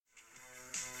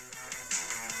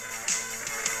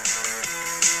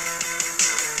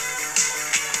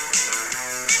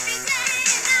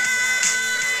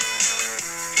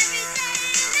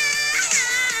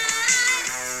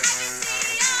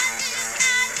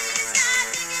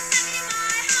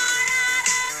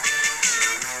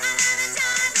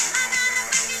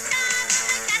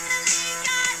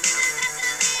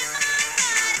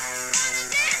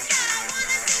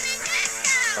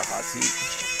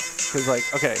Because, like,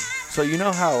 okay, so you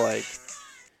know how, like,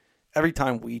 every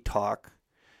time we talk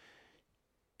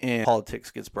and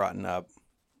politics gets brought up,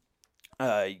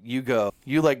 you go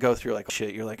through, like,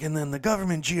 shit. You're like, and then the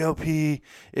government GOP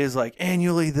is, like,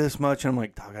 annually this much. And I'm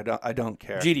like, dog, I don't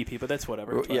care. GDP, but that's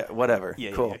whatever. Yeah, whatever.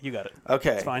 Yeah, cool. Yeah, you got it.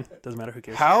 Okay. It's fine. Doesn't matter. Who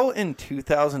cares? How in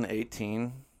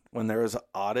 2018, when there was an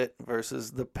audit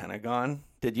versus the Pentagon,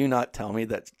 did you not tell me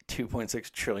that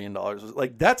 $2.6 trillion was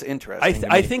like, that's interesting.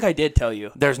 I think I did tell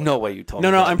you. There's no way you told me.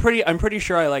 No, that. I'm pretty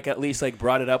sure I like at least like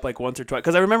brought it up like once or twice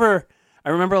because I remember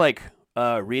like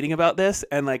reading about this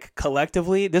and like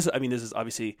collectively this is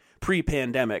obviously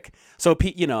pre-pandemic, so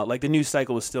you know, like the news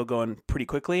cycle was still going pretty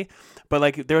quickly, but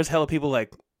like there was hella people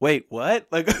like, wait, what?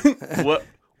 Like what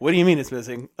do you mean it's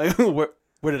missing? Like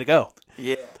where did it go?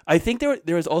 Yeah, I think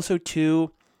there was also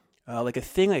too like a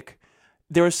thing like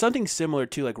there was something similar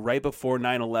to like right before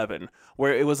 9/11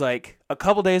 where it was like a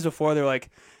couple days before they're like,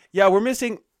 yeah, we're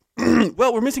missing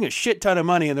we're missing a shit ton of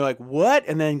money, and they're like, what?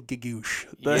 And then gagoosh,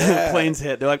 the planes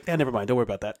hit. They're like, never mind, don't worry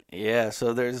about that. Yeah,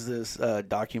 so there's this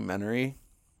documentary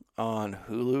on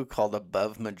Hulu called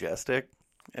Above Majestic,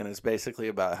 and it's basically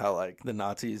about how, like,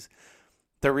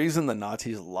 the reason the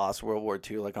Nazis lost World War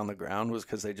II, like, on the ground was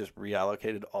because they just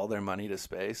reallocated all their money to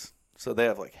space. So they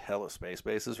have, like, hella space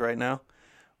bases right now.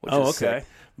 Which is okay. sick.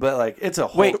 But, like, it's a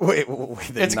whole... Wait.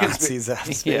 The Nazis have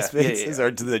space bases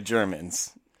or to the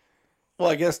Germans? Well,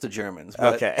 I guess the Germans.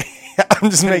 But Okay. I'm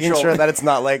just making sure that it's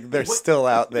not like they're still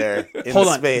out there in Hold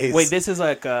on. space. Wait, this is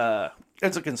like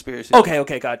it's a conspiracy.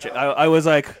 Okay, gotcha. I was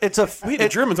like, The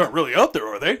Germans aren't really out there,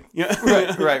 are they? Yeah.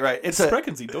 Right.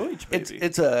 Sprechen Sie Deutsch, baby.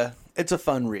 It's a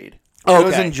fun read. Okay. It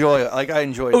was enjoyable. Like, I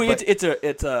enjoyed it. Oh, but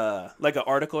it's a like an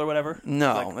article or whatever.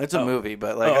 no, Like, it's a movie,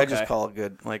 but like I just okay. call it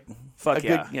good. Like, Fuck a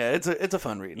yeah. good, yeah. It's a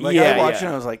fun read. Like, Yeah, I watched it yeah.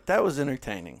 and I was like, that was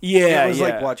entertaining. Yeah, it was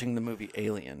like yeah. watching the movie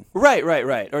Alien. Right.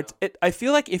 Or I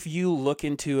feel like if you look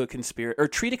into a conspiracy or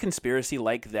treat a conspiracy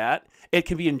like that, it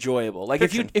can be enjoyable. Like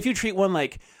Fiction. if you treat one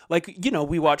like you know,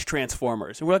 we watch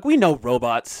Transformers and we're like, we know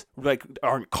robots like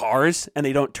aren't cars and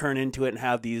they don't turn into it and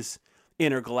have these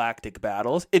intergalactic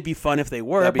battles. It'd be fun if they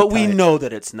were, That'd be but we tight. know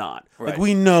that it's not. Right. Like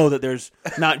we know that there's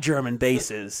not German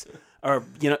bases or,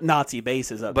 you know, Nazi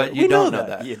bases up But there. you We don't know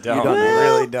that. You don't. You don't You know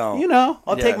really don't. You know,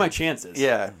 I'll Yeah. take my chances.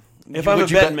 Yeah. If I'm a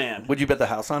Would you betting man. Would you bet the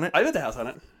house on it? I bet the house on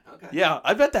it. Okay. Yeah,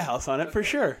 I bet the house on it for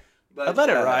sure. But, I'd let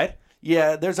it ride.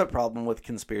 Yeah, there's a problem with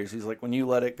conspiracies. Like, when you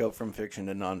let it go from fiction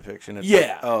to nonfiction, it's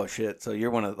Yeah. like, oh shit. So you're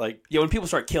one of, like, Yeah, when people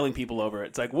start killing people over it,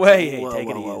 it's like, hey, Whoa, take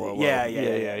it whoa, easy. whoa, whoa, whoa. Yeah.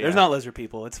 Yeah. There's not lizard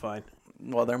people. It's fine.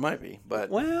 well, there might be,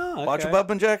 but Well, okay. watch Above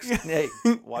Majestic. Hey,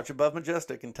 watch Above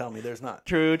Majestic and tell me there's not.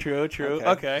 True.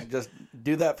 Okay. Just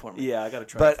do that for me. Yeah, I gotta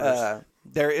try. But it first.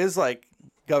 there is, like,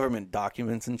 government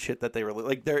documents and shit that they really,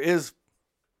 like, there is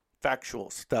factual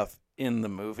stuff in the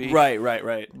movie.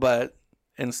 Right. But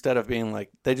instead of being like,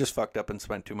 they just fucked up and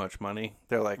spent too much money,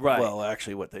 they're like, Right. well,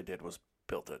 actually what they did was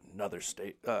built another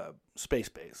space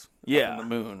base up Yeah. in the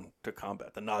moon to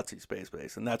combat the Nazi space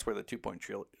base. And that's where the 2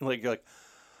 trillion, like, you're like,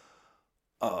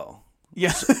 oh.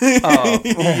 Yeah. Oh.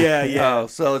 yeah. Oh,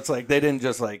 so it's like they didn't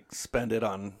just, like, spend it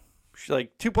on,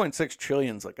 like, 2.6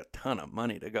 trillion is like a ton of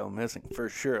money to go missing for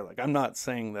sure. Like, I'm not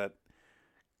saying that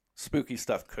spooky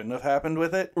stuff couldn't have happened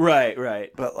with it,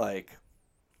 Right. but, like,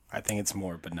 I think it's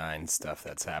more benign stuff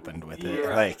that's happened with it.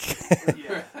 Yeah.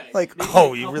 Like, like,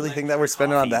 oh, you really think that we're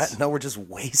spending on that? No, we're just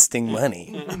wasting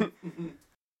money.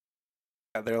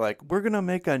 they're like, we're going to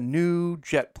make a new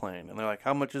jet plane. And they're like,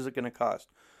 how much is it going to cost?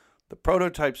 The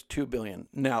prototype's $2 billion.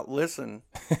 Now, listen,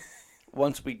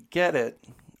 once we get it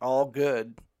all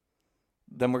good,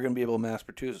 then we're going to be able to mass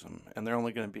produce them. And they're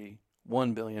only going to be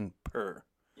 $1 billion per.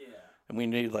 Yeah. And we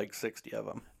need like 60 of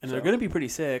them. And they're gonna be pretty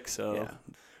sick. So Yeah.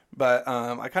 But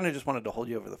I kind of just wanted to hold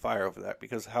you over the fire over that,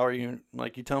 because how are you,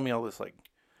 like, you tell me all this, like,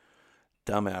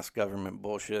 dumbass government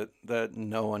bullshit that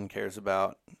no one cares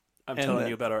about. I'm And telling the-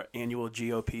 you about our annual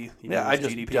GOP. Yeah, I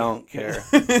just GDP. don't care.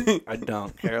 I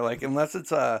don't care. Like, unless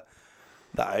it's the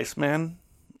Iceman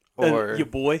or your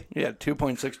boy.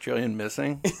 2.6 trillion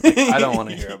missing. Like, I don't want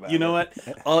to hear about it. You know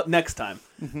what? Next time.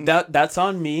 That's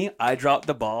on me. I dropped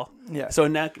the ball. Yeah. So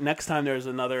next time there's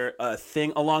another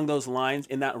thing along those lines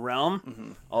in that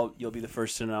realm, you'll be the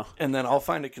first to know. And then I'll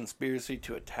find a conspiracy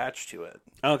to attach to it.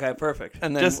 Okay, perfect.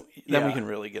 And then we yeah. can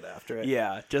really get after it.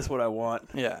 Yeah, just what I want.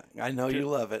 Yeah, I know you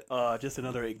love it. Just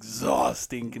another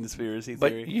exhausting conspiracy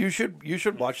But theory. you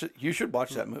should watch it. You should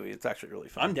watch that movie. It's actually really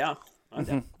fun. I'm down.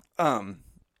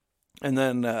 And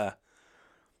then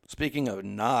speaking of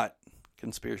not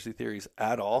conspiracy theories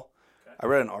at all, I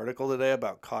read an article today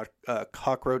about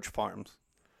cockroach farms.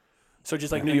 So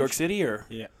just like New York City, or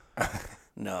Yeah.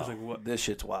 No, like, what? this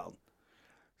shit's wild.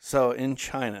 So in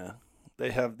China, they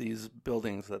have these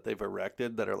buildings that they've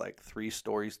erected that are like 3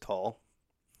 stories tall,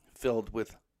 filled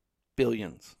with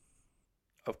billions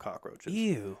of cockroaches.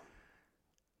 Ew.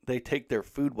 They take their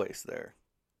food waste there,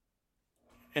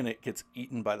 and it gets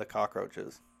eaten by the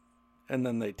cockroaches. And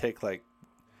then they take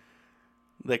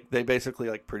they basically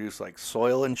like produce like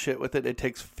soil and shit with it. It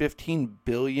takes 15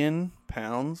 billion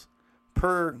pounds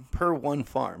per one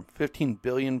farm. 15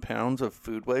 billion pounds of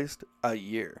food waste a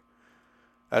year,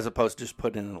 as opposed to just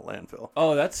putting it in a landfill.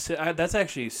 Oh, that's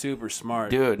actually super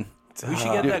smart. Dude, We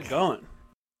should get that going.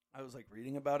 I was like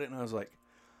reading about it, and I was like,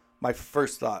 my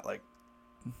first thought, like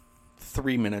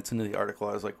 3 minutes into the article,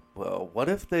 I was like, well, what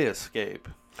if they escape?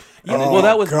 Yeah, Oh,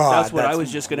 that's God, what I that's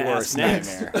was just going to ask worst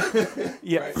next. nightmare.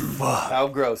 Yeah. How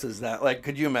gross is that? Like,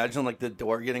 could you imagine like the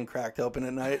door getting cracked open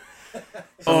at night?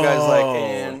 Some guy's like,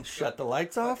 and shut the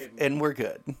lights off, and we're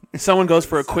good. Someone goes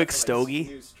for a quick stogie.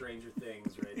 New Stranger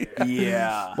Things right there.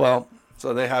 Yeah. Well,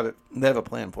 so they have it. They have a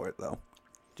plan for it, though.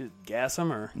 Just gas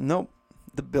them or? Nope.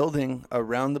 The building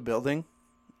around the building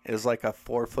is like a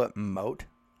 4-foot moat,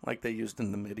 like they used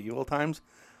in the medieval times,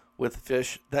 with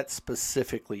fish that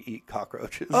specifically eat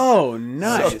cockroaches. Oh,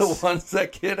 nice. So the ones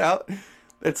that get out,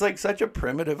 it's like such a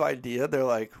primitive idea. They're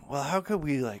like, well, how could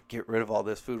we like get rid of all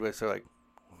this food waste? They're like,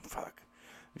 fuck.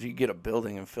 If you get a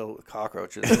building and fill it with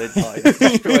cockroaches, they'd probably just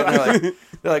destroy it.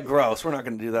 They're like, gross. We're not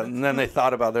going to do that. And then they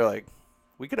thought about it. They're like,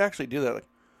 we could actually do that. Like,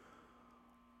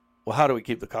 well, how do we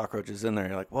keep the cockroaches in there?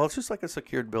 You're like, well, it's just like a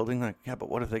secured building. Like, yeah, but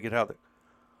what if they get out there?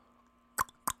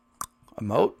 A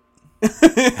moat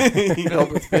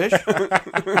filled with fish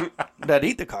that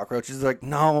eat the cockroaches. Like,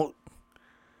 no.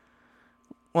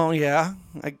 Well, yeah,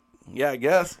 I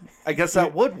guess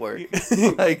that would work.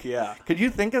 Like, Yeah. could you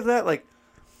think of that? Like,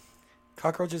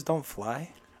 Cockroaches don't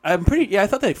fly? I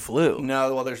thought they flew.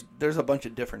 no. Well, there's a bunch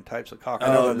of different types of I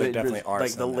cockroaches. know Oh, that there they- definitely are like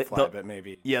some the that la- fly, the- but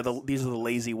maybe. Yeah, these are the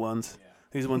lazy ones.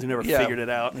 These are the ones who never Yeah. figured it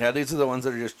out. Yeah, these are the ones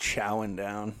that are just chowing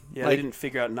down. Yeah, Like, they didn't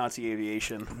figure out Nazi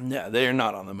aviation. yeah, they're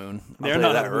not on the moon. I'll They're tell not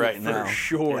you that on the moon right for now.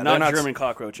 sure. Yeah, not they're German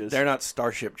cockroaches. They're not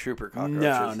Starship Trooper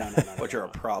cockroaches. No, which are a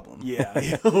problem.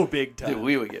 Yeah, oh, big time. Dude,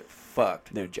 we would get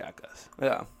fucked. They're jackass.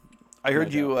 Yeah, I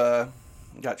heard you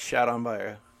got shot on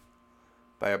by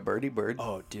a birdie bird.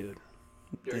 Oh, dude.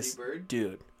 Dirty bird.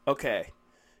 Dude. Okay.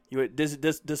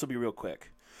 This will be real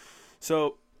quick.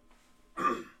 So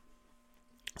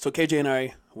KJ and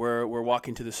I we're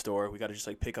walking to the store. We got to just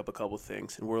like pick up a couple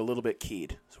things, and we're a little bit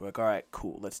keyed. So we're like, all right,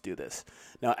 cool, let's do this.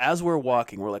 Now, as we're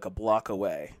walking, we're like a block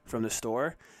away from the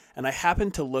store, and I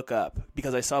happened to look up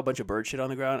because I saw a bunch of bird shit on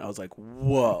the ground. I was like,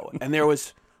 whoa! And there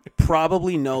was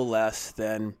probably no less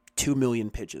than 2 million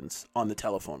pigeons on the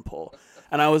telephone pole.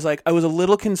 And I was like, I was a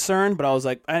little concerned, but I was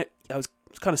like, I was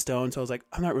kind of stoned, so I was like,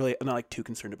 I'm not like too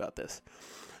concerned about this.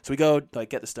 So we go like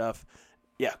get the stuff.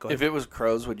 Yeah, go ahead. If it was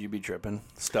crows, would you be tripping?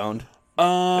 Stoned?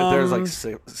 If there's like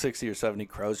 60 or 70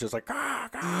 crows, just like,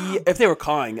 yeah, if they were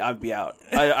cawing, I'd be out.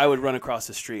 I would run across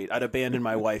the street. I'd abandon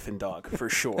my wife and dog for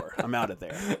sure. I'm out of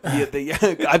there. I've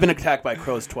been attacked by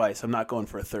crows twice. I'm not going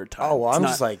for a third time. Oh, well, It's I'm not-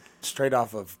 just like straight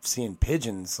off of seeing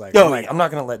pigeons. Like, Oh, I'm like, yeah. I'm not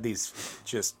going to let these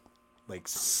just like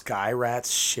sky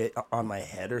rats shit on my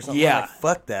head or something. Yeah. Like,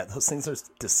 fuck that. Those things are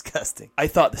disgusting. I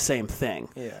thought the same thing.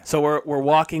 Yeah. So we're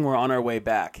walking. We're on our way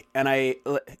back, and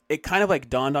it kind of like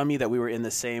dawned on me that we were in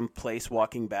the same place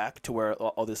walking back to where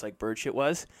all this like bird shit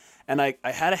was, and I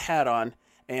had a hat on,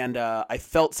 and I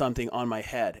felt something on my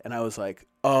head, and I was like,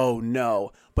 oh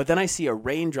no! But then I see a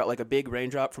raindrop, like a big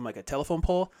raindrop from like a telephone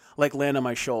pole, like land on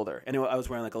my shoulder, and I was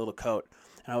wearing like a little coat,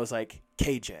 and I was like,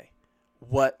 KJ.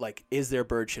 What, like, is there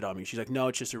bird shit on me? She's like, no,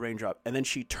 it's just a raindrop. And then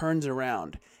she turns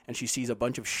around and she sees a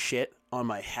bunch of shit on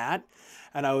my hat.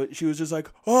 And she was just like,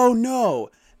 oh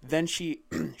no. Then she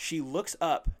looks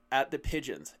up at the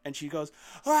pigeons and she goes,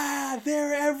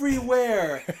 they're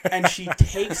everywhere. And she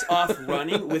takes off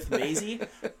running with Maisie.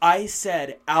 I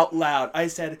said out loud,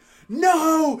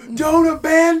 no, don't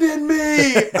abandon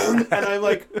me. And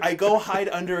I go hide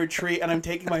under a tree and I'm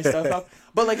taking my stuff off.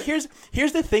 But like, here's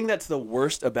the thing that's the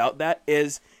worst about that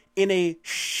is in a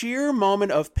sheer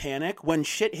moment of panic, when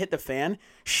shit hit the fan,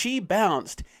 she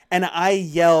bounced and I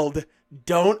yelled,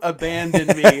 don't abandon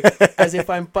me, as if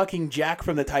I'm fucking Jack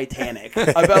from the Titanic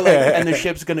about and the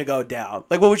ship's gonna go down.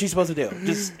 Like, what was she supposed to do?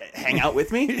 Just hang out with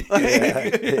me?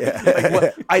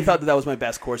 I thought that was my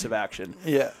best course of action.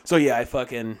 yeah. So yeah, I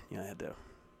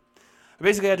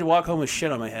basically had to walk home with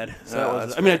shit on my head. So Oh, that was,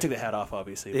 that's I mean, I took the hat off,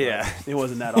 obviously. But Yeah. it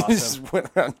wasn't that You awesome. just went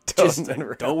around Just toting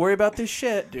around. don't worry about this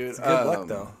shit, dude. Dude, Good luck,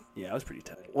 though. Yeah, I was pretty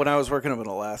tight. when I was working up in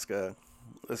Alaska,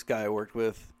 this guy I worked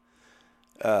with,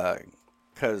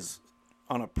 because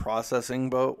on a processing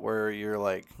boat where you're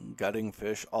like gutting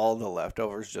fish, all the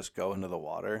leftovers just go into the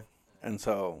water. And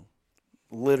so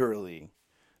literally,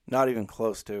 not even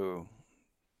close to,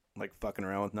 like, fucking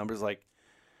around with numbers, like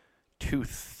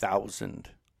 2,000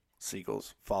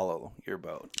 seagulls follow your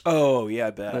boat. Oh yeah,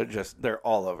 I bet. They're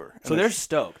all over. So they're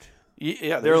stoked.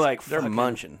 Yeah, they're like they're fucking-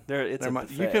 munching. It's They're a you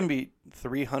buffet. can be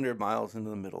 300 miles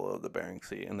into the middle of the Bering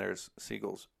Sea, and there's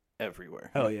seagulls everywhere.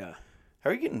 Hell yeah. How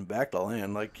are you getting back to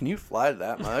land? Like, can you fly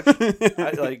that much?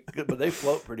 But they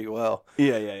float pretty well.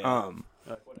 Yeah.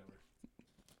 Whatever.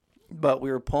 But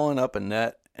we were pulling up a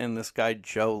net, and this guy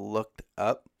Joe looked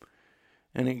up,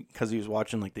 and because he was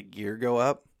watching like the gear go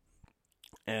up,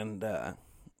 and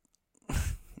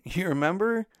you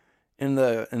remember in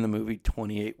the movie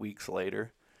 28 Weeks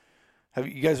Later?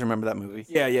 You guys remember that movie?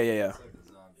 Yeah.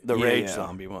 The Yeah, Rage yeah.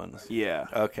 Zombie ones. Yeah.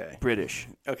 Okay. British.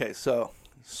 Okay, so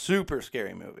super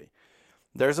scary movie.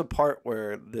 There's a part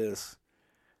where this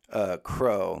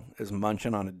crow is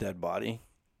munching on a dead body,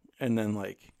 and then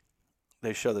like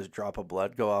they show this drop of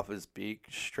blood go off his beak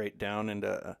straight down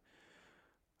into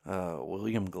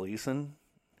William Gleason.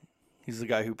 He's the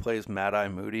guy who plays Mad Eye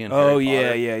Moody in Harry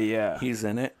Potter. Yeah. He's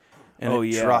in it, and Oh,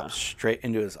 it yeah. drops straight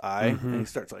into his eye, and he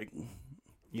starts like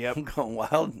Yep. going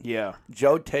wild. Yeah.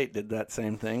 Joe Tate did that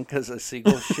same thing because a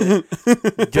seagull shit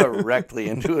directly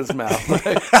into his mouth.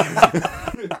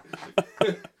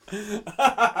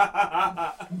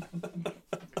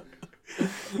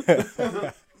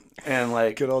 And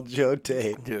like, Good old Joe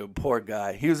Tate. dude, poor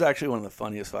guy. He was actually one of the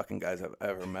funniest fucking guys I've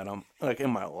ever met him, like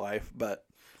in my life. But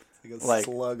Like a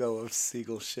sluggo of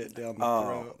seagull shit down the oh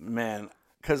throat. man,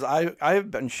 because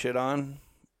I've been shit on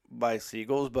by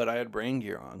seagulls, but I had rain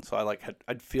gear on, so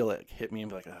I'd feel it hit me and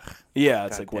be like, ugh. Yeah,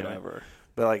 it's God like damn it. whatever.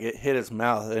 But like it hit his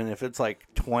mouth, and if it's like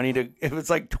 20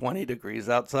 degrees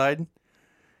outside,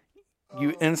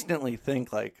 you instantly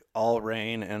think like all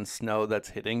rain and snow that's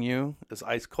hitting you is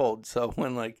ice cold. So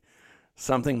when like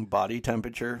something body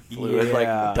temperature fluid like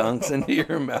Yeah. dunks into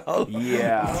your mouth,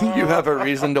 Yeah. you have a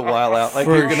reason to wild out. Like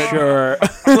For you're gonna sure.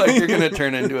 like you're gonna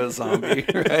turn into a zombie,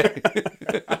 right?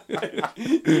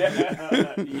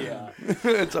 Yeah.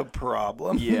 It's a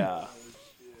problem. Yeah.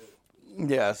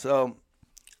 Yeah, so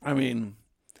I mean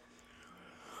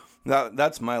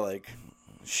that's my like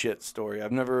shit story.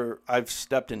 I've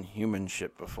stepped in human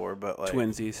shit before, but like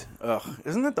Twinsies. ugh,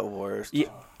 isn't that the worst? Yeah,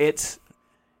 it's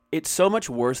so much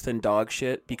worse than dog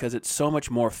shit because it's so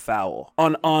much more foul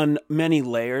on many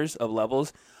layers of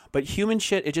levels. But human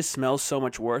shit, it just smells so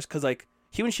much worse because like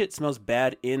human shit smells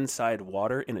bad inside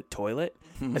water in a toilet,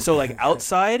 and so like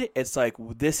outside, it's like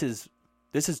this is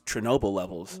Chernobyl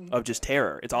levels of just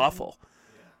terror. It's awful.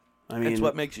 I mean, It's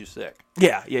what makes you sick.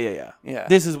 yeah. Yeah.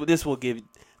 This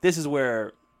is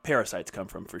where parasites come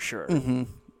from for sure.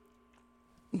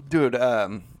 Dude,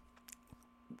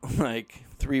 like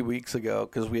 3 weeks ago,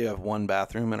 because we have one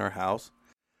bathroom in our house,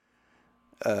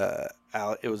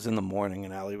 it was in the morning,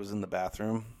 and Allie was in the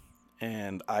bathroom,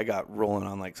 and I got rolling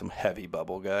on like some heavy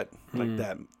bubble gut, like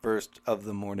that first of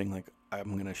the morning, like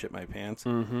I'm gonna shit my pants,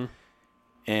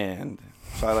 and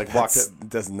so I like walked. That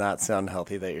does not sound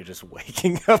healthy that you're just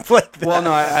waking up like that. Well,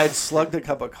 no, I had slugged a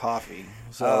cup of coffee,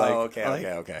 so okay. I was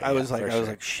Yeah, like, for I was sure.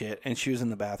 like, shit, and she was in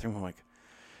the bathroom. I'm like,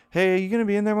 hey, are you gonna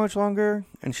be in there much longer?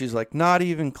 And she's like, not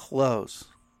even close.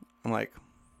 I'm like,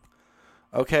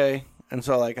 okay. And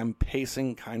so like I'm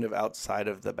pacing kind of outside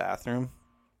of the bathroom.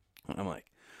 And I'm like,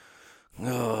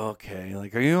 oh, okay.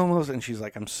 Like, are you almost? And she's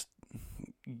like,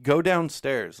 go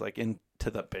downstairs, like into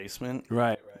the basement.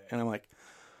 Right. And I'm like,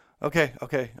 okay,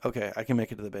 I can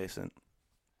make it to the basement.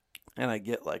 And I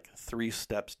get like 3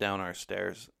 steps down our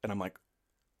stairs, and I'm like,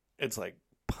 it's like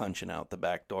punching out the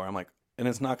back door. I'm like, and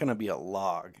it's not going to be a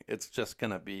log. It's just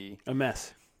going to be, A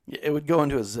mess. it would go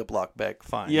into a Ziploc bag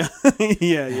fine. Yeah.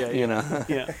 yeah. You know?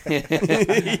 Yeah.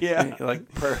 Yeah.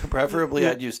 Like, preferably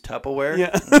I'd use Tupperware.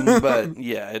 Yeah. But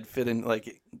yeah, it'd fit in,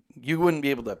 like, you wouldn't be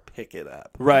able to pick it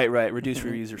up. Right. Reduce,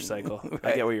 reuse, recycle. I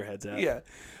Right. get where your head's at. Yeah.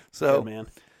 So Good, man.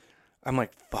 I'm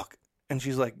like, fuck. And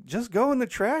she's like, just go in the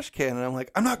trash can. And I'm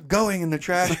like, I'm not going in the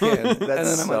trash can. And then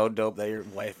That's I'm so like, dope that your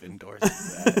wife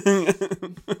endorses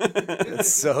that. It's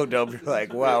so dope. You're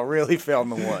like, wow, really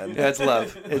found the one. yeah, it's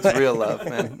love. It's real love,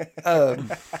 man.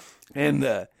 And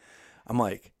I'm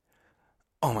like,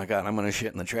 oh my God, I'm going to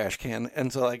shit in the trash can.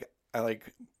 And so like, I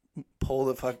like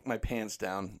pull my pants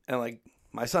down, and like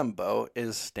my son Bo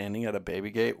is standing at a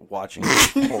baby gate watching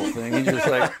this whole thing. He's just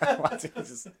like,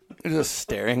 he's just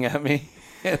staring at me.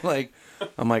 And like,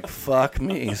 I'm like, fuck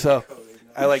me. So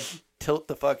I like tilt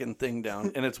the fucking thing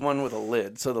down, and it's one with a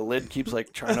lid. So the lid keeps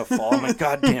like trying to fall. I'm like,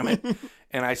 God damn it.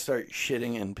 And I start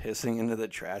shitting and pissing into the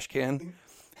trash can.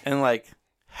 And like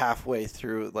halfway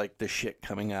through like the shit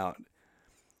coming out,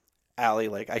 Allie,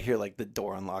 like I hear like the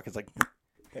door unlock. It's like,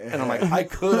 And I'm like, I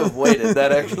could have waited.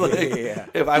 That actually, Yeah.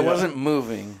 if I wasn't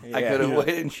moving, I Yeah. could have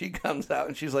waited. And she comes out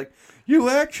and she's like, "You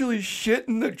actually shit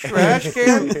in the trash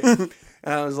can?"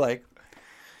 And I was like,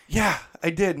 "Yeah,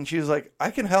 I did." And she was like,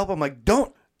 "I can help." I'm like,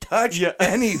 "Don't touch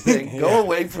anything. Go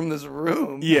away from this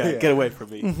room." Yeah, get away from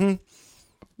me.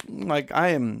 Mm-hmm. Like, I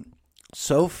am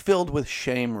so filled with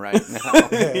shame right now.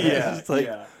 Yeah, It's like,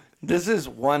 yeah. this is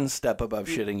one step above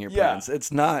shitting your Yeah. pants.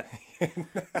 It's not.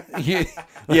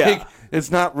 Yeah.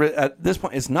 It's not at this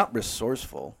point. It's not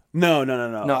resourceful. No.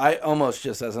 No, I almost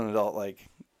just as an adult, like,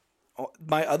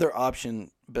 my other option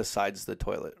besides the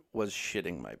toilet was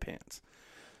shitting my pants.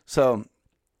 So,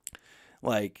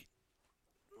 like,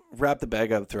 wrap the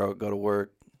bag up, throw it, go to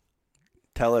work,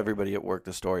 tell everybody at work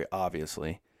the story,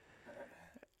 obviously.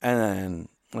 And then,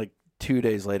 like, 2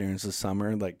 days later, it's the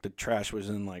summer, like, the trash was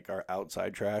in, like, our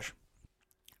outside trash.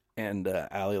 And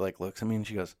Allie, like, looks at me and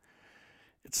she goes,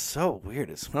 "It's so weird.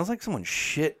 It smells like someone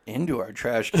shit into our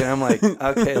trash can." I'm like,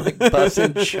 "Okay, like,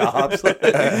 busting chops.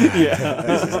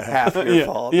 This is half your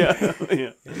fault."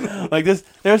 Yeah. Like this,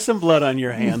 there's some blood on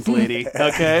your hands, lady.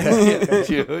 Okay, Yeah,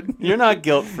 dude. you're not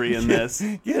guilt free in this.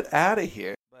 Get out of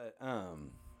here. But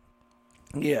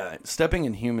yeah, stepping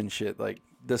in human shit, like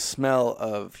the smell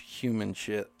of human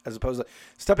shit, as opposed to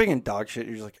stepping in dog shit.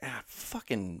 You're just like,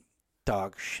 fucking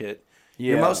dog shit.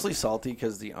 Yeah. You're mostly salty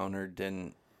because the owner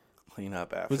didn't clean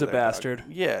up after. Was a their bastard. dog.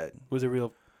 Yeah, Was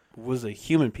a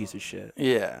human piece of shit.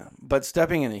 yeah. But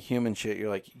stepping in a human shit, you're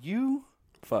like, you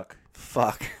Fuck.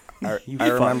 fuck. I You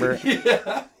remember,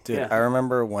 Yeah. dude. Yeah. I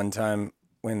remember one time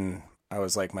when I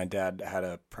was like, my dad had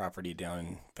a property down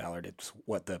in Ballard. It's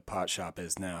what the pot shop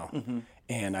is now,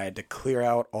 and I had to clear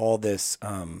out all this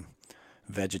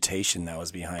vegetation that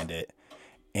was behind it,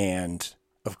 and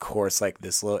of course, like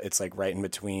this little, it's like right in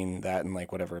between that and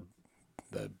like whatever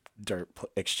the dirt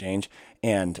exchange,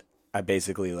 and I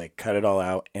basically like cut it all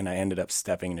out, and I ended up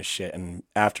stepping into shit. And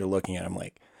after looking at it, I'm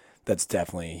like, that's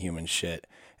definitely human shit.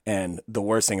 And the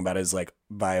worst thing about it is like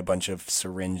buy a bunch of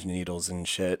syringe needles and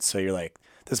shit. So you're like,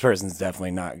 this person's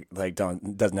definitely not like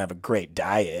doesn't have a great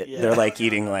diet. Yeah. They're like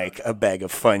eating like a bag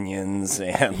of Funyuns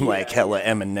and like hella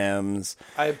M&Ms.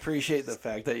 I appreciate the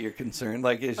fact that you're concerned.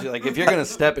 Like, it's like if you're gonna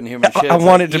step in human shit, I it's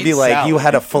wanted to eat be like, salad. you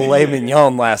had a filet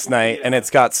mignon last night and it's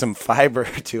got some fiber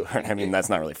to it. I mean, that's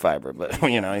not really fiber, but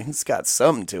you know, it's got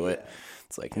something to it.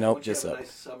 It's like, nope, just a,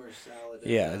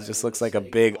 yeah, it just looks like a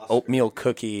big oatmeal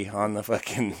cookie on the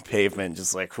fucking pavement.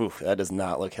 Just like, whew, that does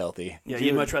not look healthy. Yeah,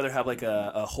 you'd much rather have like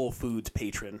a Whole Foods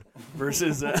patron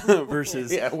versus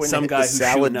versus Yeah, when some they hit guy the who's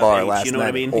salad shooting bar up last H, you know what I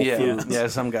night mean? at Whole Yeah, Foods. yeah.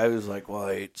 Some guy who's like, "Well,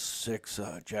 I ate 6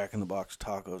 Jack in the Box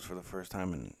tacos for the first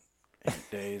time in 8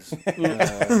 days."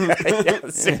 Yeah,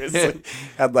 seriously.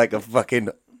 Had like a fucking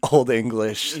old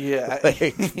English, Yeah,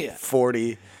 like yeah.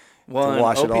 40. Well, to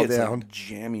wash it all opiates, like, down.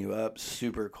 jam you up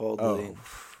super coldly. Oh.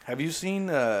 Have you seen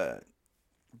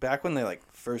back when they like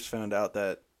first found out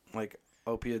that like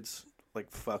opiates like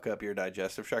fuck up your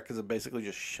digestive tract because it basically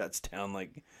just shuts down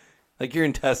like your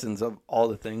intestines of all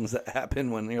the things that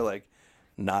happen when you're like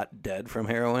not dead from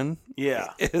heroin. Yeah.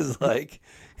 is like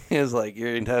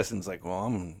your intestines like,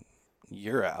 well,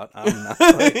 you're out. I'm not.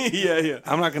 Like, yeah.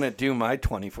 I'm not gonna do my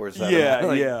 24/7. Yeah,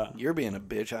 Like, yeah. You're being a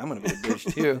bitch. I'm gonna be a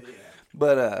bitch too.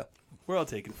 But We're all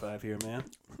taking 5 here, man.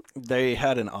 they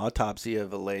had an autopsy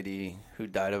of a lady who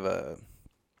died of I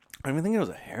don't even think it was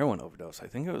a heroin overdose. I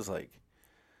think it was like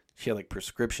she had like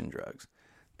prescription drugs.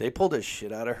 They pulled a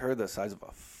shit out of her the size of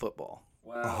a football.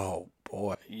 Oh,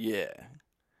 boy. Yeah.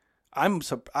 I'm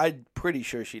pretty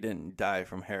sure she didn't die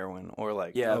from heroin or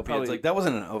like Yeah, opiates. probably- Like that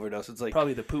wasn't an overdose. It's like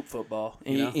Probably the poop football.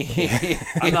 You know? yeah.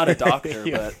 I'm not a doctor,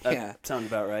 but that Yeah. sounds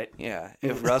about right.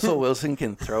 If Russell Wilson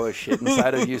can throw a shit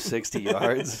inside of you 60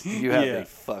 yards, you have Yeah. a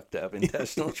fucked up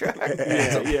intestinal tract.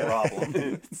 It's a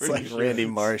problem. It's like Randy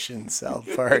Marsh in South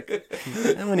Park.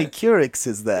 How many Keurigs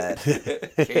is that?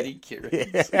 Katie Kieran.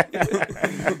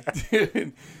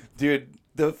 Dude,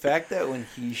 the fact that when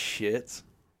he shits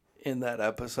in that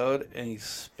episode and he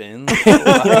spins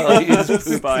while he's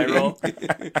pooping. Spiral.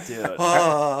 Dude.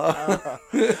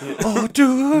 Oh,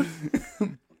 dude.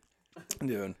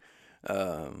 Dude.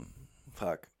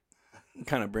 Fuck.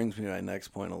 Kind of brings me to my next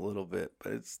point a little bit,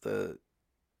 but it's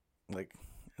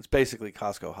it's basically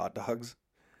Costco hot dogs.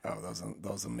 Oh,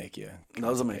 those will make you.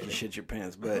 Those will make you shit your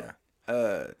pants. But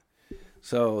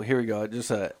so here we go. Just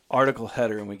an article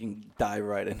header, and we can dive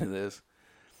right into this.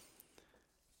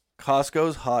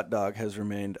 Costco's hot dog has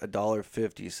remained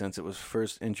 $1.50 since it was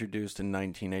first introduced in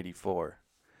 1984.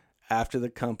 After the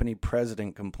company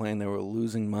president complained they were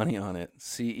losing money on it,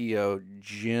 CEO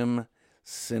Jim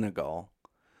Sinegal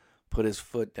put his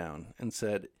foot down and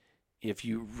said, if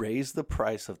you raise the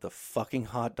price of the fucking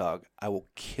hot dog, I will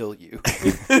kill you.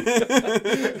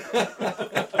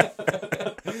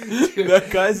 That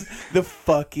guy's the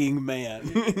fucking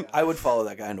man. I would follow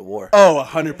that guy into war. Oh,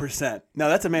 100%. No,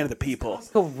 that's a man of the people.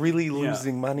 Still really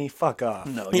losing money? Fuck off.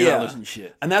 No, you're Yeah. not losing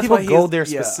shit. And that's People why go he's, there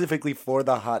yeah. specifically for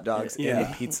the hot dogs Yeah.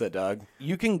 and the pizza, dog.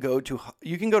 You can go to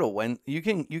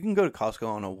Costco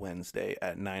on a Wednesday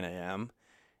at 9 a.m.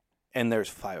 and there's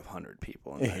 500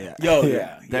 people in there. Yeah. Yo,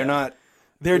 yeah. They're not.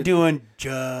 They're doing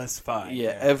just fine.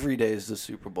 Yeah, every day is the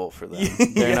Super Bowl for them.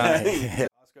 They're not.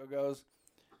 Costco goes.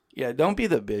 Yeah, don't be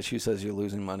the bitch who says you're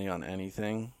losing money on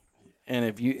anything. And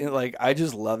if you like, I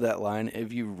just love that line.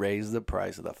 If you raise the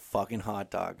price of the fucking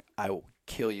hot dog, I will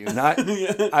kill you. Not,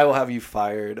 I will have you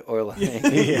fired or like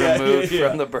removed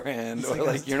from the brand or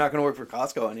like you're not going to work for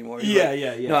Costco anymore. You're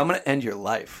like, No, I'm going to end your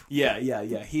life. Yeah.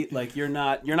 He like you're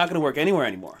not going to work anywhere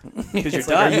anymore because you're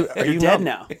Like, done. You're dead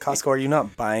now. Costco, are you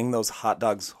not buying those hot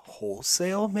dogs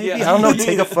wholesale? Maybe Yeah. I don't know.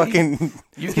 Take a fucking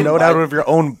can note buy- out of your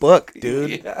own book,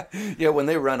 dude. Yeah. When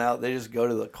they run out, they just go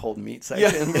to the cold meat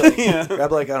section. Like,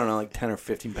 grab like I don't know, like 10 or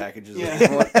 15 packages. Yeah.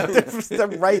 Of whatever. They're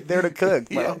right there to cook.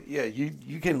 Bro. Yeah.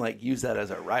 You can like use that as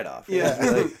a write-off. Yeah.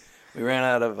 Like, we ran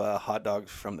out of hot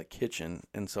dogs from the kitchen,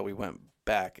 and so we went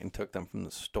back and took them from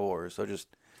the store. So just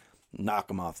knock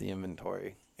them off the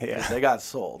inventory. Yeah. 'Cause they got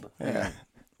sold. Yeah.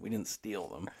 We didn't steal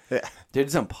them. Yeah. Dude,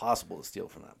 it's impossible to steal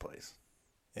from that place.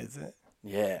 Is it?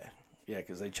 Yeah,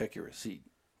 because they check your receipt.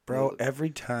 Bro, every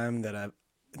time that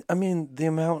I mean, the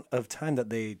amount of time that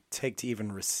they take to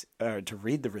even to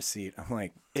read the receipt, I'm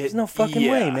like, there's no fucking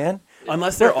way, man.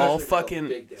 Unless they're all fucking.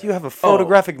 Do you have a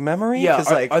photographic memory? Yeah,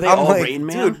 'Cause, are they I'm all like, Rain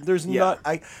Man? Dude, there's Yeah. not.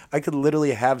 I could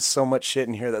literally have so much shit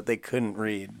in here that they couldn't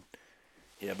read.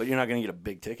 Yeah, but you're not going to get a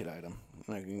big ticket item.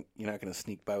 You're not going to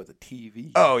sneak by with a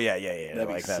TV. Oh yeah. That'd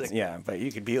be Like that's sick. yeah. But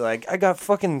you could be like, I got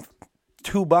fucking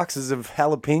 2 boxes of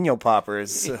jalapeno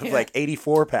poppers, like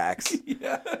 84 packs.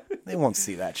 Yeah. They won't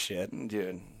see that shit.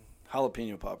 Dude,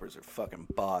 jalapeno poppers are fucking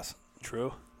boss.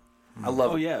 True. I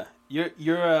love Oh it. yeah,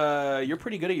 you're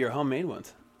pretty good at your homemade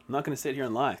ones. I'm not going to sit here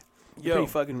and lie. You're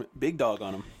pretty fucking big dog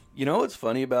on them. You know what's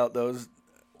funny about those?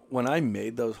 When I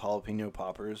made those jalapeno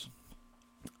poppers,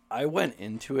 I went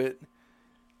into it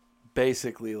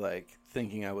basically like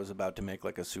thinking I was about to make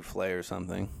like a souffle or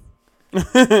something.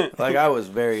 Like I was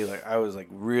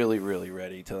really, really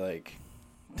ready to like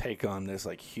take on this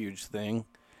like huge thing.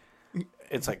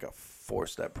 It's like a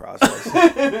 4-step process.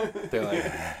 They're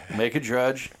like, make a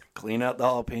drudge, clean out the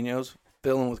jalapenos,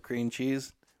 fill them with cream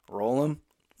cheese, roll them,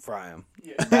 fry them.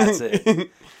 Yeah. That's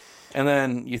it. And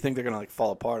then you think they're gonna like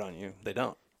fall apart on you. They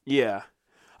don't. Yeah,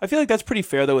 I feel like that's pretty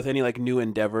fair though with any like new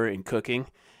endeavor in cooking.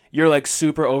 You're like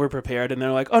super over prepared, and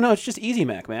they're like, "Oh no, it's just Easy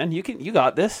Mac, man. You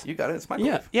got this." You got it. It's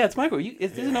microwave. Yeah, it's micro.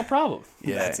 This is no problem.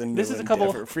 Yeah. That's a new This is a couple-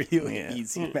 endeavor for you. Yeah.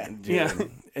 Easy, man. Dude, Yeah.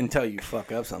 Until you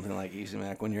fuck up something like Easy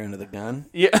Mac when you're under the gun.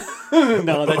 Yeah,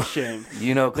 no, that's shame.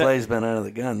 You know Clay's been under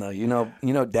the gun though. You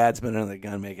know Dad's been under the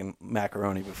gun making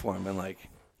macaroni before and been like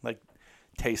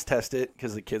taste test it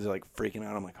because the kids are like freaking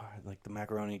out. I'm like, oh, like the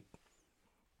macaroni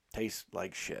tastes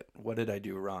like shit. What did I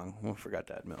do wrong? I forgot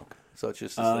to add milk. So it's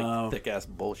just this like thick ass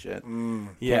bullshit.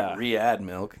 Yeah, Can't re-add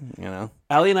milk. You know.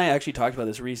 Ali and I actually talked about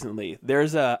this recently.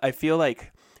 I feel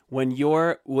like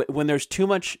when there's too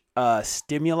much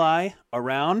stimuli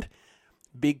around,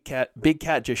 Big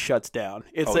Cat just shuts down.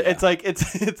 It's like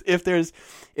if there's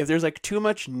like too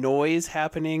much noise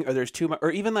happening, or there's too much,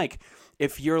 or even like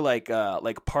if you're like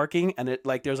parking and it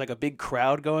like there's like a big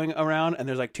crowd going around and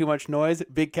there's like too much noise,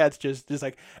 Big Cat's just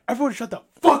like, everyone shut the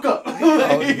fuck up.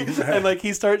 And like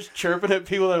he starts chirping at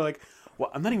people that are like,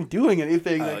 well, I'm not even doing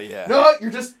anything. Oh Like, yeah. no,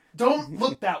 you're just don't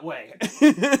look that way.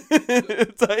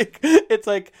 it's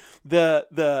like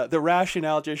the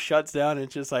rationale just shuts down and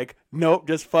it's just like, nope,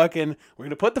 just fucking, we're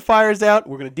gonna put the fires out,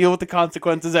 we're gonna deal with the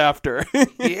consequences after.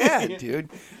 Yeah, dude.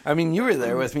 I mean, you were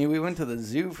there with me. We went to the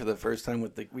zoo for the first time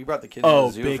we brought the kids Oh, to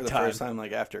the zoo big for the time. first time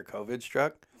like after COVID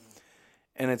struck.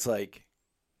 And it's like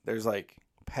there's like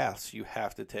paths you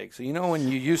have to take. So you know when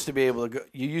you used to be able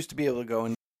to go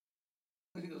and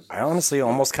I honestly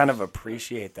almost kind of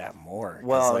appreciate that more. 'Cause,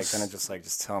 Well, like then it's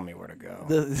just tell me where to go.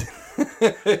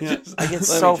 Just- I get let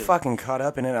so me just- fucking caught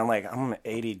up in it. I'm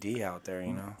ADD out there,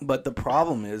 you know. But the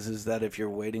problem is that if you're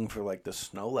waiting for like the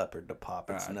snow leopard to pop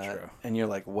its nut true. and you're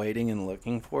like waiting and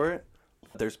looking for it,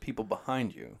 there's people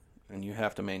behind you and you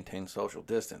have to maintain social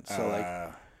distance. So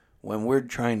like when we're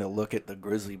trying to look at the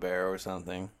grizzly bear or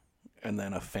something and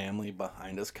then a family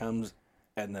behind us comes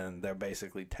and then they're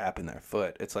basically tapping their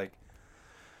foot, it's like,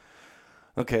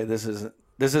 okay, this is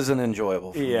this isn't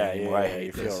enjoyable for me Yeah, anymore. yeah, I yeah, hate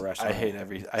you feel this. rushed I on hate it.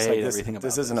 every. I It's hate like everything about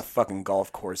this. Isn't a fucking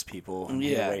golf course, people. And Yeah.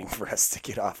 you're waiting for us to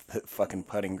get off the fucking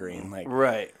putting green. Like,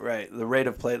 Right. The rate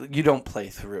of play. You don't play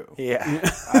through. yeah,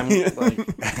 I'm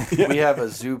like, we have a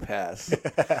zoo pass,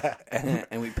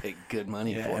 and we pay good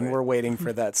money for and it. we're waiting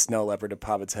for that snow leopard to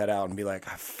pop its head out and be like,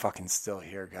 "I'm fucking still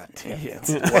here, goddamn Yeah.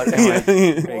 it!" What am I?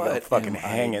 Ready to go What fucking am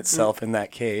hang I- itself in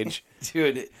that cage.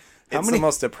 dude. How It's many? the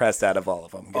most depressed out of all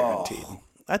of them, Oh, guaranteed.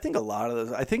 I think a lot of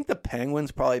those. I think the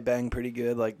penguins probably bang pretty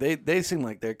good. Like they seem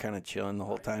like they're kind of chilling the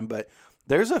whole time. But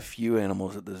there's a few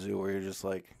animals at the zoo where you're just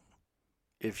like,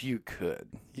 if you could,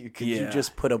 You Yeah.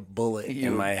 just put a bullet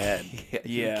in my head.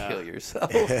 you Yeah. kill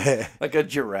yourself. Like a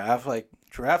giraffe. Like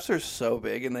giraffes are so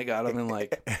big, and they got them in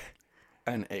like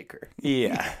an acre.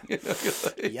 Yeah. You know,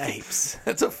 like, Yipes.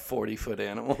 that's a 40-foot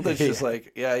animal. That's just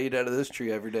like, yeah, I eat out of this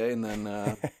tree every day, and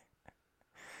then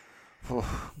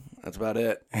that's about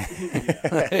it.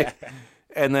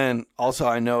 And then also,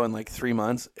 I know in like 3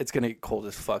 months, it's gonna get cold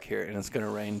as fuck here, and it's gonna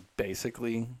rain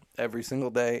basically every single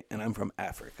day. And I'm from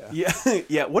Africa. Yeah,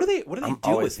 yeah. What do they do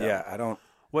with them? Yeah, I don't.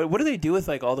 What do they do with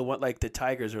like all the like the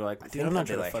tigers are like? Dude, I'm not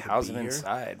they trying like to fucking house be them here.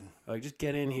 inside. Like, just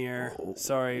get in here.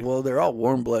 Sorry. Well, they're all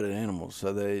warm-blooded animals,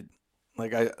 so they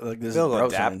this. They'll is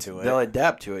gross adapt science. to it. They'll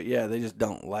adapt to it. Yeah, they just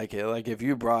don't like it. Like if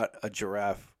you brought a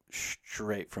giraffe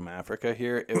straight from Africa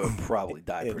here, it would probably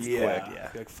die pretty quick. yeah.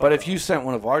 Like, fuck But if off. you sent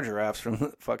one of our giraffes from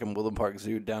the fucking Woodland Park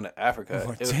Zoo down to Africa, it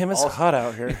would Damn, it's also- hot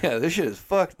out here. Yeah, this shit is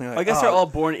fucked. And they're I like, guess "Oh, they're all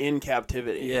born in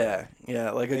captivity. Yeah,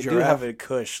 like a They do giraffe. have a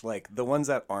cush. Like the ones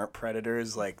that aren't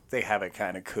predators, like they have it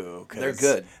kind of cool. 'Cause They're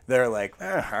good. They're like, all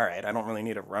right, I don't really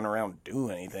need to run around and do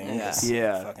anything. Yeah. 'cause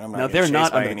Yeah. fucking, I'm not Now, getting they're chased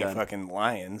not by under any gun. fucking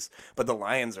lions. But the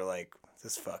lions are like,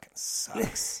 this fucking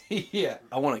sucks. Yeah,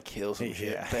 I want to kill some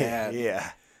shit bad.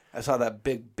 yeah, I saw that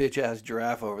big bitch ass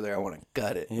giraffe over there. I want to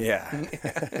gut it. yeah.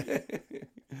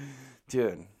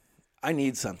 Dude, I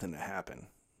need something to happen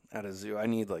at a zoo. I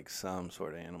need like some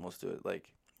sort of animals to it.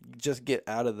 Like, just get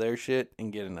out of their shit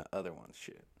and get into other one's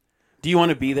shit. Do you want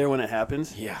to be there when it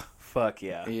happens? Yeah. Fuck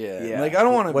yeah. Yeah. Like, I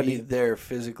don't want to What be do you- there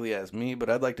physically as me, but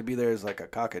I'd like to be there as like a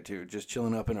cockatoo, just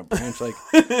chilling up in a branch like,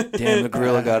 damn, the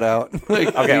gorilla got out. Like,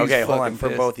 Okay, he's okay, hold on. fucking For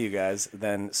pissed. both of you guys,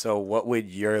 then, so what would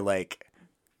your like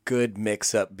good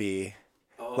mix-up be?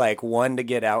 Like one to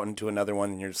get out into another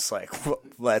one, and you're just like,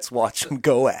 let's watch them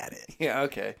go at it. Yeah,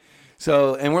 okay.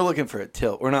 So, and we're looking for a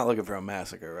tilt. We're not looking for a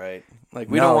massacre, right? Like,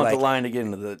 we No, don't want like- the lion to get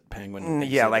into the penguin.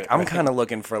 Yeah, like exhibit, I'm right? kind of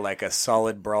looking for like a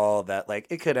solid brawl that like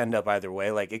it could end up either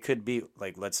way. Like it could be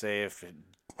like, let's say if it,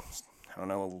 I don't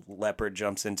know, a leopard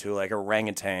jumps into like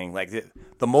orangutan, like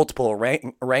the multiple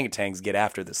orangutans get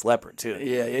after this leopard too.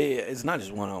 Yeah. It's not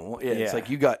just one-on-one. Yeah, it's Yeah. like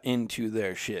you got into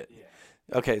their shit.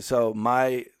 Okay, so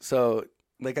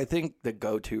like I think the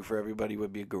go-to for everybody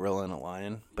would be a gorilla and a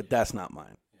lion, but that's not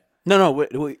mine. No,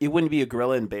 it wouldn't be a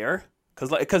gorilla and bear.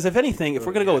 Because if anything, if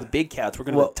we're gonna go with big cats, we're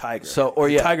gonna go with tiger.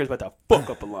 The tiger's about to fuck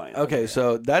up a lion. Okay,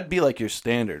 so that'd be like your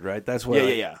standard, right? That's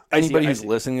what. Yeah. I see, Anybody I who's see.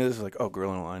 listening to this is like, oh,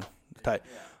 gorilla and a lion, tight.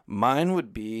 Mine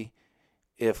would be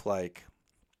if like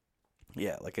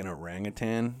an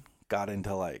orangutan got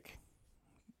into like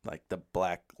the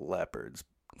black leopard's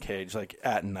cage like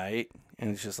at night,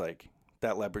 and it's just like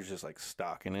that leopard's just like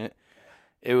stalking it.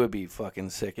 It would be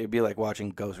fucking sick. It'd be like watching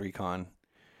Ghost Recon.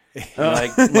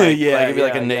 Like it'd be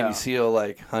like a Navy SEAL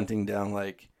like hunting down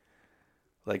like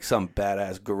some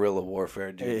badass guerrilla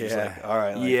warfare dude. Just Yeah. like, all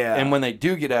right, like, Yeah. And when they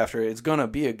do get after it, it's gonna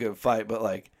be a good fight, but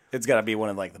like, It's got to be one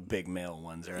of like the big male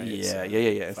ones, right? yeah. So, It's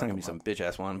not fuck gonna be 'em some up. bitch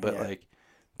ass one, but Yeah. like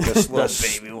Little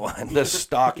baby one. the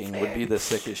stalking would be the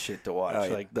sickest shit to watch. Oh,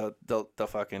 yeah. Like the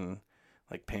fucking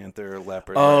like panther,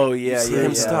 leopard. Oh, like, yeah, see yeah,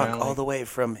 him yeah. stalk Stuck all the way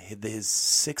from his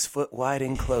 6 foot wide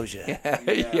enclosure.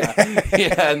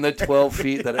 yeah, and the 12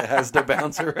 feet that it has to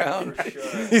bounce around.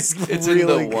 It's It's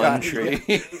really in the one got- tree.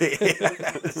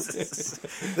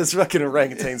 This fucking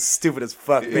orangutan's stupid as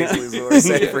fuck. Basically, is what we're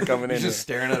saying for coming in. He's here. just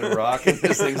staring at a rock, and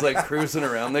this thing's like cruising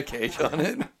around the cage on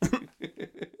it.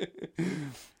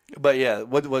 But yeah,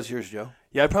 what was yours, Joe?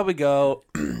 Yeah, I'd probably go.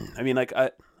 I mean, like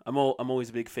I'm always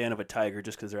a big fan of a tiger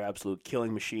just because they're absolute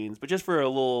killing machines. But just for a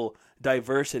little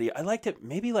diversity, I liked it.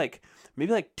 Maybe like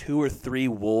 2 or 3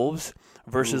 wolves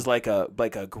versus like a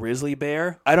grizzly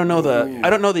bear. I don't know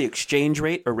the exchange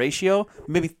rate or ratio.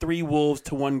 Maybe 3 wolves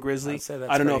to 1 grizzly. I'd say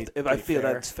that's I don't know pretty- if I pretty feel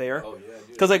fair. that's fair.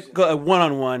 Because like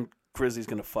 1-on-1, grizzly's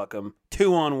gonna fuck him.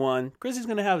 2-on-1, grizzly's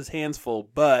gonna have his hands full,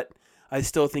 but I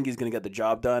still think he's gonna get the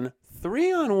job done.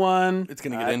 3-on-1, It's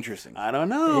gonna get interesting. I don't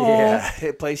know.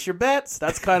 Yeah. Place your bets.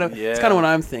 That's kind of Yeah. that's kind of what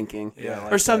I'm thinking. Yeah, I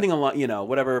like or something along,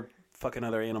 whatever fucking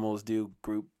other animals do,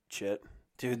 group shit.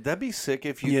 Dude, that'd be sick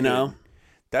if you You could, know?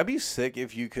 That'd be sick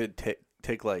if you could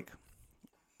take like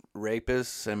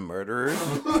rapists and murderers.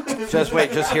 Just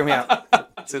wait, just hear me out.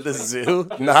 To the zoo,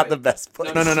 not the best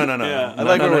place. No. Yeah, I No,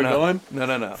 like no, where no, we're no.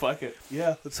 going. No. Fuck it.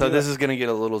 Yeah. So this is gonna get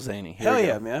a little zany. Here Hell we go.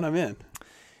 yeah, man. I'm in.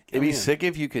 It'd be in. sick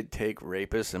if you could take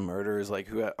rapists and murderers like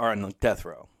who are on like, death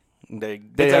row. They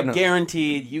It's have like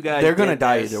guaranteed. You guys. they're gonna did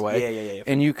die this. either way. Yeah.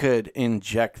 And you could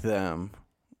inject them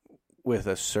with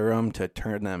a serum to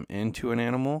turn them into an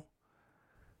animal,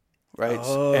 right?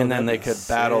 Oh, And then they that'd could be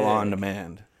battle sick. on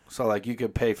demand. So like you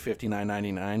could pay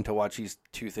 $59.99 to watch these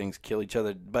two things kill each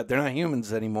other, but they're not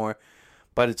humans anymore.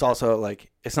 But it's also like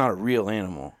it's not a real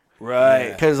animal,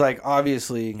 Right. because like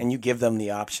obviously And you give them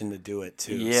the option to do it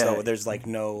too. Yeah. So there's like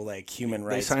no like human they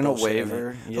rights. sign a bullshit in it.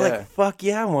 waiver. They're Yeah, Like fuck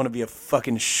yeah, I want to be a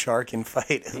fucking shark and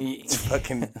fight. It's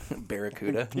fucking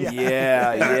barracuda.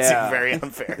 Yeah. That's very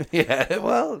unfair. Yeah.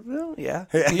 Well, yeah.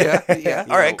 Yeah.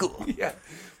 All right. Cool. Yeah.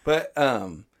 But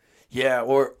yeah.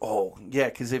 Or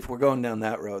because if we're going down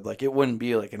that road, like it wouldn't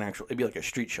be like an actual. It'd be like a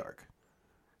street shark.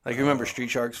 Like you remember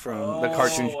Street Sharks from the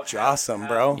cartoon? Jossum,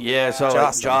 bro. Yeah. So like,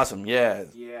 Jossum. Jossum. Yeah.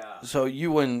 Yeah. So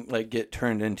you wouldn't like get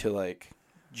turned into like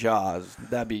Jaws.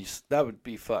 That would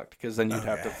be fucked because then you'd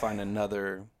have to find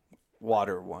another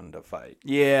water one to fight.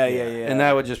 Yeah. And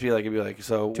that would just be like it'd be like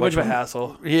so too much of a which one-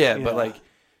 hassle. Yeah, Yeah. but like,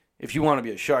 if you want to be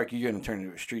a shark, you're gonna turn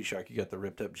into a street shark. You got the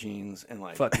ripped up jeans and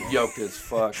like Fuck yeah. yoked as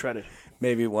fuck. Shredded.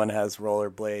 Maybe one has roller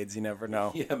blades. You never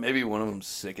know. Yeah, maybe one of them's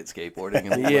sick at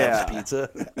skateboarding and Yeah. loves pizza.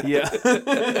 Yeah.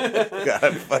 God,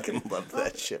 I fucking love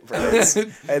that shit, bro.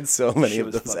 I had so many Shit of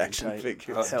was those fucking action tight.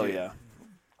 figures. Hell dude. yeah.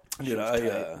 Dude,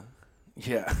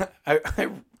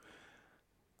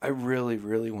 I really,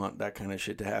 really want that kind of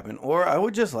shit to happen. Or I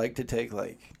would just like to take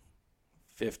like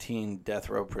 15 death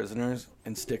row prisoners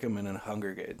and stick them in a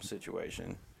Hunger Games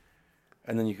situation,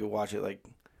 and then you could watch it like.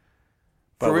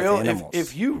 But For with real, animals.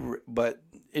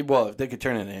 if they could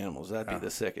turn into animals, that'd be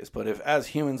the sickest. But if as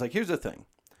humans, like here's the thing,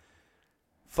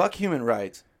 fuck human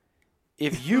rights.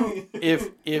 If you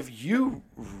if you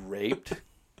raped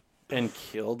and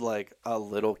killed like a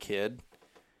little kid,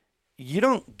 you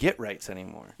don't get rights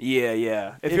anymore.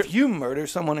 Yeah. If you murder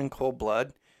someone in cold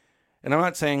blood, and I'm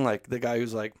not saying like the guy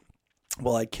who's like,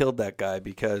 well, I killed that guy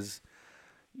because,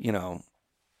 you know,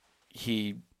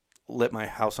 he lit my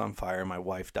house on fire and my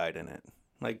wife died in it.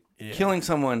 Like killing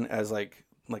someone as like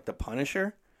the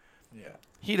Punisher,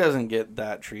 he doesn't get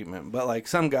that treatment. But like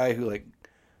some guy who like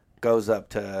goes up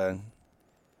to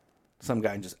some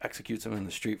guy and just executes him in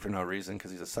the street for no reason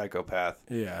because he's a psychopath,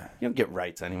 Yeah. you don't get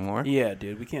rights anymore. Yeah,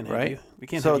 dude. We can't have Right? you. We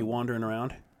can't So- have you wandering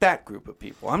around. That group of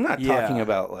people. I'm not Yeah. talking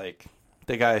about like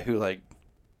the guy who like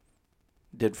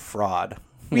did fraud.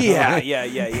 Yeah.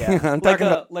 I'm like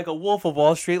talking like a Wolf of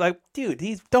Wall Street. Like, dude,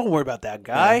 don't worry about that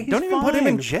guy. Don't even put him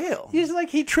in fine. jail. He's like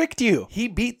he tricked you. He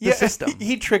beat the system.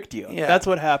 He tricked you. Yeah. That's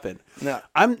what happened. No.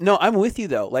 I'm with you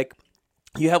though. Like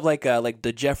you have like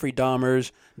the Jeffrey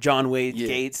Dahmers, John Wayne Yeah,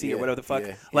 Gacy, or yeah, whatever the fuck.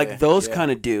 yeah, like yeah, those yeah. kind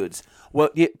of dudes. Well,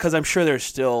 because I'm sure there's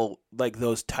still like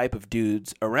those type of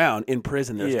dudes around in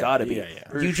prison. There's Yeah, got to be. yeah.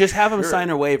 You just have them sign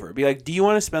a waiver. Be like, do you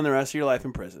want to spend the rest of your life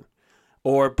in prison,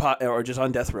 or just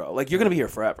on death row? Like you're gonna be here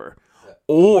forever.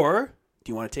 Or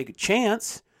do you want to take a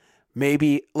chance?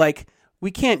 Maybe like we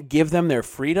can't give them their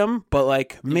freedom, but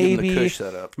like Give him maybe the Kush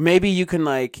setup. maybe you can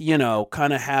like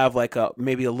kind of have like a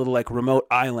maybe a little like remote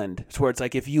island where it's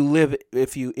like if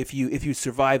you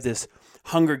survive this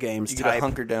Hunger Games You type, gotta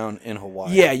hunker down in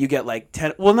Hawaii. yeah, you get like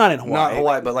 10. Well, not in Hawaii, Not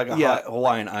Hawaii, but like a Yeah.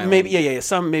 Hawaiian island. Maybe yeah,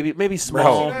 some maybe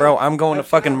small. Bro, I'm going to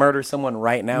fucking murder someone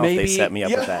right now if Maybe- they set me up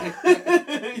yeah. with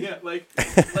that. yeah, like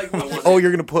Oh,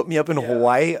 you're gonna put me up in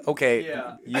Hawaii? Okay,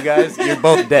 Yeah. you guys, you're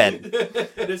both dead.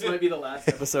 this might be the last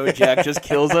episode. Jack just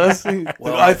kills us.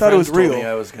 Well, I my thought it was friends told real. me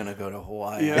I was gonna go to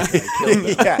Hawaii. Yeah. I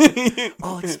killed them. Yeah,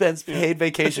 all expense paid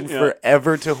vacation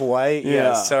forever to Hawaii. Yeah,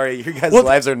 Yeah. sorry, your guys' Well,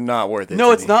 lives are not worth it. No,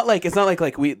 to it's me. not like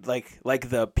we like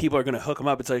the people are gonna hook him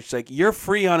up. It's like you're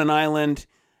free on an island.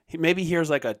 Maybe here's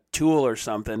like a tool or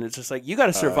something. It's just like you got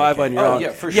to survive on your Oh, own. yeah,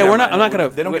 for Yeah, sure, we're not. I'm man. not gonna.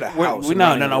 They don't get a we're- house we- and no,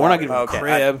 not no, even no. We're not water. getting a Okay,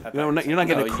 crib. I You're not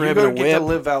getting a No, crib you and a get to whip.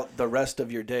 live out the rest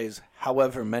of your days,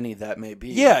 however many that may be.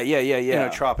 Yeah. In a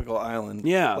tropical island.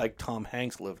 Yeah. Like Tom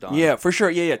Hanks lived on. Yeah, for sure.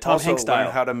 Yeah. Tom Also Hanks learn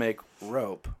style. how to make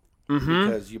rope.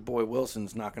 Because your boy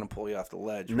Wilson's not going to pull you off the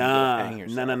ledge. when you go Nah, hang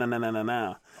yourself.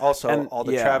 no. Also, And- all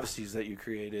the yeah. travesties that you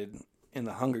created in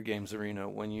the Hunger Games arena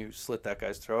when you slit that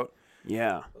guy's throat.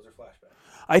 Yeah. Those are flashbacks.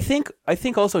 I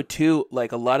think also too,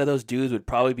 like a lot of those dudes would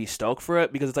probably be stoked for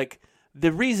it because it's like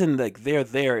the reason like they're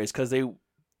there is because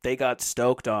they got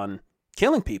stoked on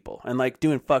killing people and like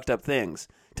doing fucked up things.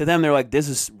 To them, they're like, this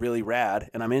is really rad,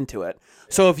 and I'm into it.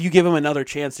 So if you give them another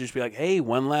chance to just be like, hey,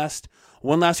 one last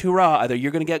hurrah, either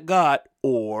you're gonna get got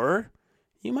or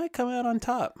you might come out on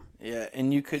top. Yeah,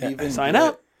 and you could even Sign do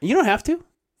up. it- You don't have to.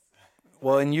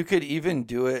 Well, and you could even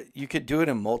do it. You could do it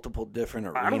in multiple different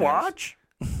arenas. I'd watch.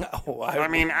 No,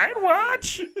 I'd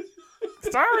watch.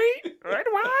 Sorry, I'd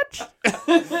watch.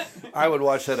 I would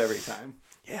watch that every time.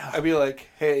 Yeah. I'd be like,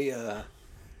 hey,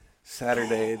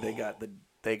 Saturday they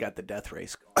got the death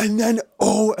race. And then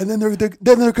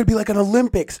there could be like an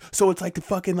Olympics. So it's like the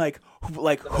fucking like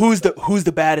who's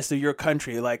the baddest of your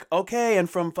country? Like, okay, and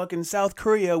from fucking South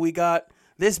Korea we got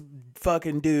this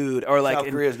fucking dude, or like South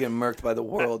Korea's getting murked by the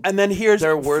world. And then here's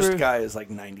their worst guy is like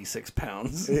 96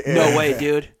 pounds. No way,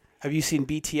 dude. Have you seen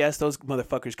BTS? Those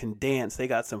motherfuckers can dance. They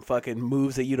got some fucking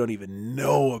moves that you don't even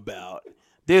know about,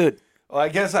 dude. Well, I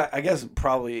guess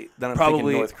probably then I'm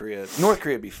thinking North Korea. North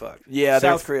Korea would be fucked. Yeah,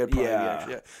 South Korea would probably be yeah.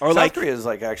 actually. Or South like- Korea's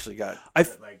like actually got.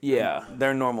 Yeah,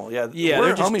 They're normal. Yeah, Yeah, We're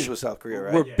they're just- homies with South Korea,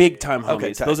 right? we're big time homies.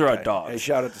 Okay, tight, Those are our tight. dogs. Hey,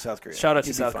 shout out to South Korea. Shout out to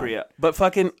You'd be South fine. Korea. But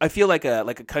fucking, I feel like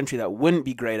a country that wouldn't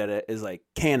be great at it is like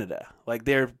Canada. Like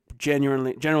they're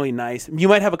generally nice. You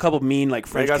might have a couple mean like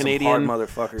They French got Canadian, some hard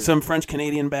motherfuckers. some French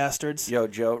Canadian bastards. Yo,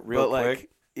 Joe, real but quick, like,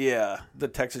 yeah. the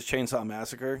Texas Chainsaw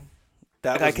Massacre.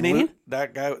 That guy was Canadian?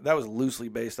 that was loosely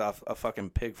based off a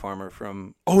fucking pig farmer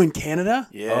from. Oh, in Canada?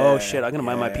 Yeah, Oh shit! I'm gonna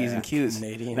mind my p's yeah. and q's.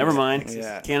 Canadian. Never mind.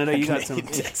 Yeah. Canada, you got some.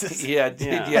 Yeah, dude,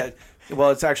 Yeah. yeah.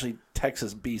 Well, it's actually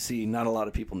Texas, BC. Not a lot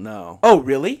of people know. Oh,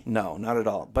 really? No, not at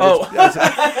all. But Oh.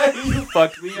 it's, You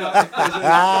fucked me up.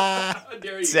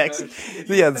 Texas.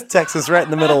 Yeah, it's Texas right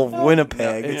in the middle of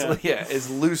Winnipeg. it's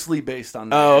loosely based on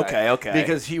that. Oh, guy. okay.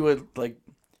 Because he would like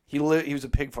he was a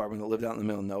pig farmer that lived out in the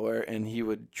middle of nowhere, and he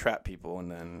would trap people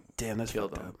and then Damn, that's kill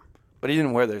fucked them. up. But he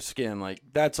didn't wear their skin. Like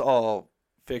that's all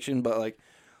fiction. But like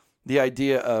the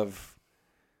idea of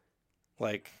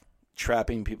like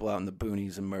trapping people out in the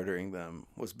boonies and murdering them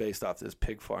was based off this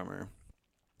pig farmer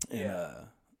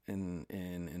in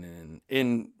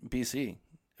BC.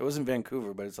 It was in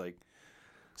Vancouver, but it's like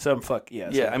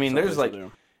I mean, there's like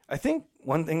I think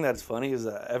one thing that's funny is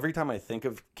that every time I think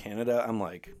of Canada, I'm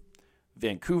like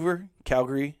Vancouver,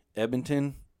 Calgary,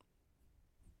 Edmonton,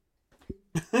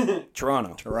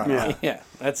 Toronto. Toronto. Yeah,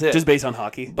 that's it. just based on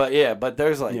hockey. But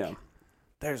there's like Yeah.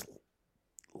 there's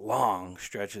long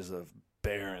stretches of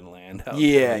barren land out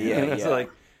Yeah, there. yeah, And it's yeah. like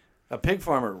a pig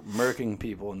farmer murking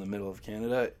people in the middle of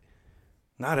Canada.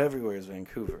 Not everywhere is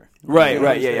Vancouver. Right, You know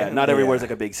right, what yeah, I'm yeah. saying? Not everywhere's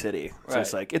like a big city. So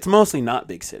it's Right. like it's mostly not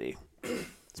big city.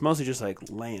 It's mostly just like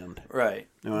land. Right.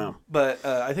 Wow. But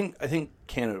I think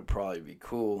Canada would probably be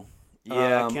cool.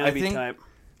 Yeah, I Canada be think type.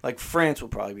 like France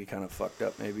would probably be kind of fucked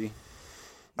up, maybe.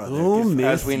 Oh,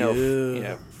 As we know, monsieur.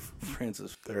 yeah, France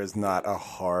is There is not a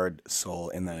hard soul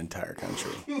in that entire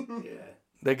country.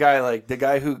 the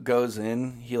guy who goes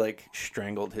in. He like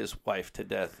strangled his wife to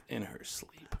death in her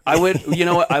sleep. I would, you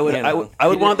know what? I would, You I know, would, I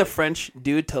would he want did- the French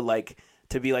dude to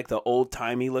be like the old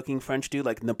timey looking French dude,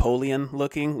 like Napoleon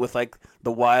looking, with like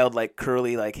the wild, like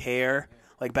curly, like hair,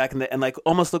 like back in the, and like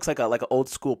almost looks like an old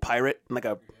school pirate, and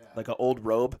like a old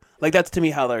robe. Like that's to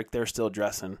me how they're still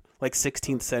dressing, like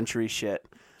 16th century shit.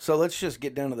 So let's just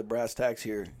get down to the brass tacks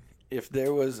here. If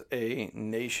there was a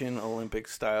nation Olympic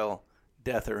style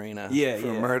death arena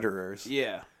for murderers,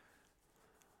 Yeah.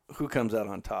 who comes out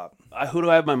on top? Who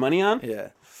do I have my money on? Yeah.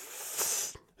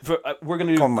 We're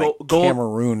gonna do Call 'em, like gold,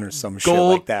 Cameroon or some shit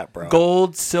gold, like that, bro.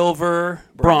 gold, silver,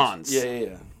 bronze.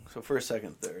 Yeah. So first,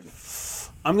 second, third.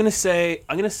 I'm gonna say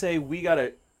we got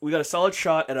a solid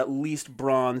shot at least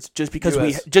bronze, just because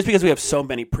US. we have so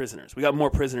many prisoners. We got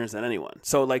more prisoners than anyone.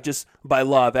 So like just by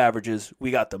law of averages, we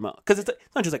got the most. Because it's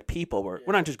not just like people. We're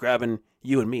not just grabbing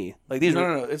you and me. Like these No.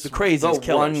 are It's the craziest the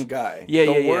killers. one guy. Yeah,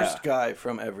 the yeah. worst guy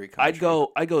from every country.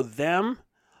 I go them.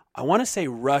 I want to say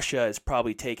Russia is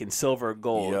probably taking silver or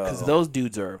gold because Yo. those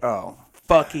dudes are Oh,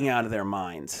 fucking out of their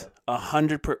minds.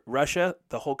 100%. Russia,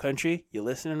 the whole country. You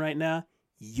listening right now?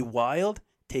 You wild?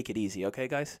 Take it easy, okay,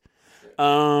 guys.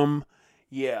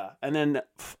 Yeah, and then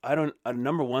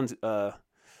number one's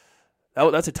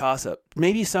that's a toss up.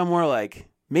 Maybe somewhere like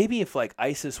if like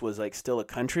ISIS was like still a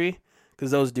country,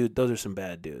 because those are some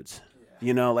bad dudes.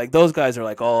 You know, like those guys are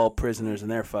like all prisoners and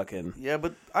they're fucking. Yeah,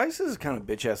 but ISIS is kind of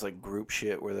bitch ass like group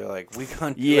shit where they're like, we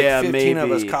can't. Yeah, like 15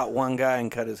 of us maybe. caught one guy and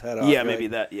cut his head off. Yeah, You're maybe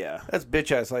like, that. Yeah. That's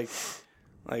bitch ass. Like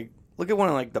look at one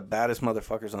of like the baddest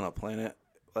motherfuckers on the planet,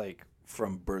 like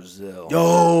from Brazil.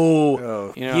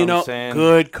 oh, You know You what know, I'm saying?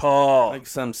 good call. Like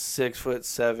some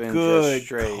 6'7", Good just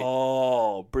straight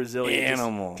call. Brazilian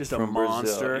animal, just a from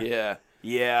monster. Brazil. Yeah,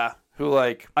 Yeah. who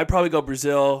like I'd probably go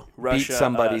Brazil, Russia. beat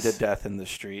somebody us. to death in the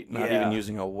street, not Yeah. even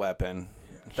using a weapon.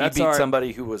 He That's beat our-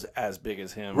 somebody who was as big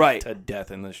as him Right. to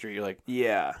death in the street. You're like,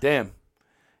 Yeah. damn.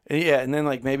 Yeah, and then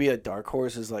like maybe a dark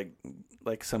horse is like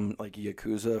some like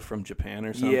Yakuza from Japan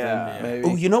or something. Yeah. Maybe.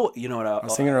 Oh, you know what? I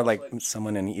was thinking of like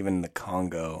someone in even the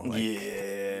Congo. Like,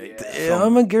 Yeah.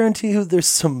 I'm gonna guarantee you there's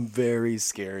some very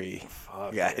scary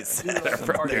guys that are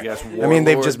from big there. ass I mean,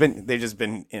 they've warlord. just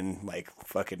been in like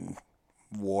fucking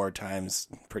war times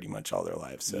pretty much all their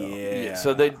lives. So Yeah,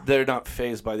 so they're not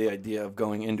phased by the idea of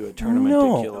going into a tournament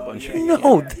to kill a bunch of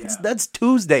no, that's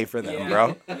Tuesday for them,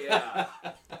 bro.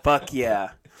 Fuck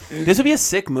yeah. This would be a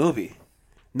sick movie.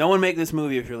 No one make this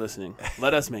movie if you're listening.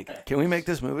 Let us make it. Can we make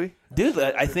this movie? Dude,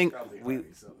 I think we...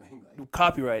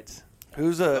 Copyrights.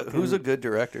 Who's a good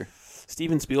director?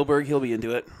 Steven Spielberg, he'll be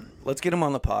into it. Let's get him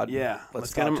on the pod. Yeah.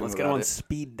 Let's get talk him to let's get him about on it.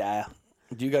 speed dial.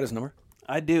 Do you got his number?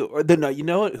 I do. Or no, you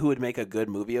know who would make a good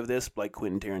movie of this? Like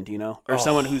Quentin Tarantino. Or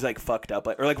someone who's like fucked up,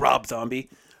 or like Rob Zombie.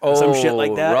 Or some shit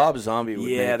like that. Rob Zombie would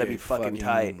Yeah, make that'd a be fucking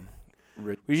tight.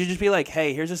 ri- We should just be like,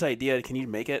 hey, here's this idea. Can you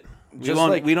make it? Just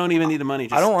like- We don't even need the money.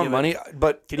 Just I don't want give it. money,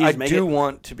 but Can you I just make do it?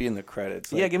 want to be in the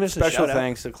credits. Yeah, give us a special shout-out.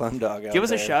 thanks to Clem Dog. Give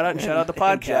us a shout out and shout out the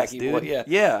podcast, Jackie dude. Boy.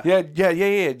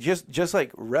 Yeah. Just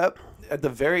like rep at the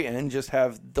very end. Just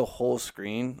have the whole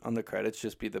screen on the credits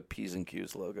just be the P's and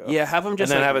Q's logo. Yeah, have them and just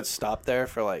then like, have it stop there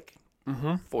for like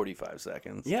 45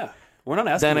 seconds. Yeah, we're not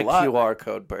asking Then a a lot. QR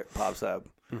code pops up.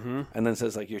 And then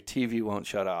says like your TV won't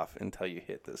shut off until you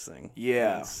hit this thing.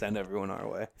 Yeah. And send everyone our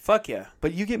way. Fuck yeah.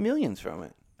 But you get millions from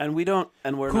it. And we don't.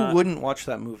 And we're Who not. wouldn't watch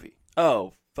that movie?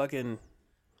 Oh, fucking.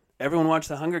 Everyone watched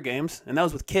The Hunger Games, and that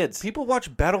was with kids. People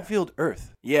watch Battlefield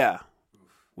Earth. Yeah,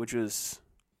 which was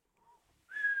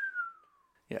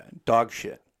Yeah, dog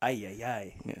shit.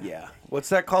 ay. Yeah. What's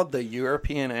that called? The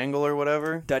European angle or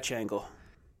whatever? Dutch angle.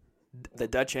 The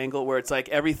Dutch angle, where it's like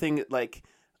everything, like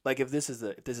if this is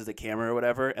the camera or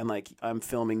whatever, and like I'm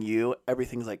filming you,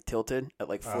 everything's like tilted at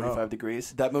like 45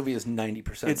 degrees. That movie is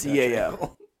 90%. It's Dutch yeah.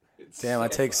 angle. Damn, I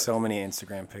take so many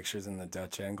Instagram pictures in the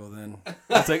Dutch angle. Then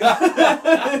It's like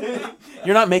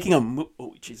you're not making a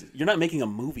oh Jesus, you're not making a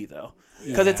movie though,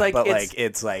 because it's like but it's, like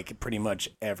it's like pretty much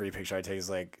every picture I take is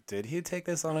like, did he take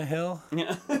this on a hill?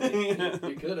 yeah.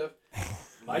 You could have.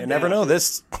 You never know.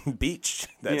 This beach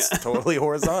that's totally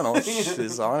horizontal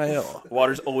is on a hill.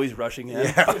 Water's always rushing in.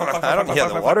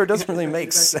 The water doesn't really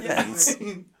make sense.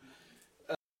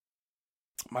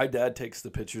 My dad takes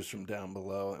the pictures from down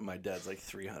below, and my dad's like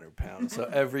 300 pounds. So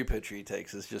every picture he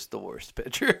takes is just the worst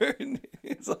picture. And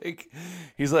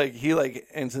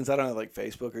and since I don't have like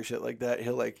Facebook or shit like that,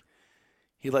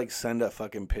 he send a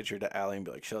fucking picture to Allie and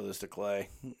be like, show this to Clay.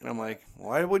 And I'm like,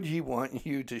 why would he want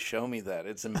you to show me that?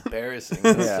 It's embarrassing.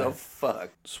 It's so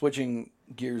fucked. Switching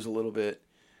gears a little bit.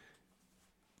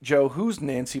 Joe, who's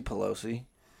Nancy Pelosi?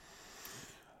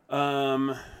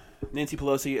 Nancy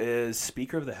Pelosi is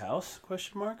Speaker of the House?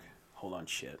 Question mark. Hold on,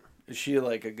 shit. Is she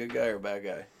like a good guy or a bad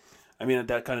guy? I mean,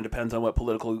 that kind of depends on what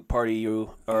political party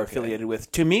you are affiliated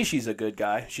with. To me, she's a good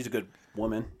guy. She's a good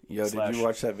woman. Yo, did you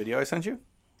watch that video I sent you?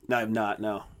 No, I've not.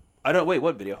 No, I don't. Wait,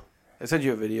 what video? I sent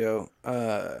you a video.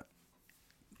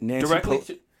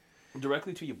 Nancy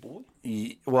Directly to your boy.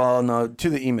 Well, no, to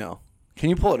the email. Can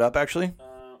you pull it up, actually?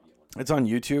 It's on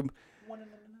YouTube.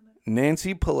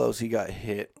 Nancy Pelosi got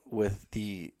hit with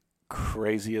the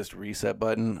craziest reset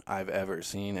button I've ever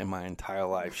seen in my entire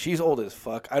life. She's old as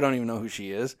fuck. I don't even know who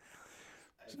she is.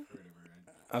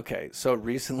 Okay, so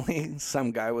recently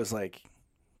some guy was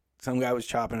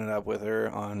chopping it up with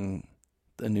her on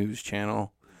the news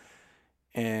channel,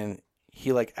 and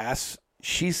he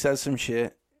she says some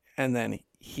shit, and then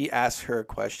he asks her a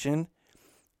question,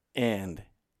 and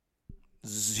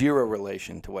zero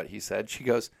relation to what he said. She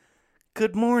goes,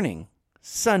 "Good morning,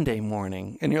 Sunday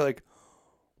morning," and you're like,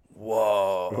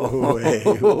 "Whoa, Wait,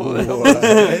 what?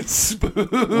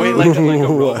 Wait, like a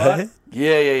robot?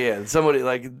 Yeah. Somebody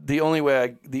like the only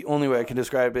way I can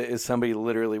describe it is somebody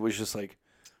literally was just like,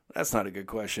 "That's not a good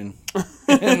question,"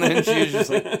 and then she was just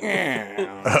like, and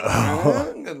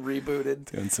rebooted.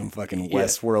 Doing some fucking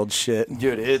Westworld shit.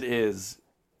 Dude, it's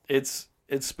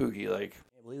spooky. Like,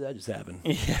 I can't believe that just happened.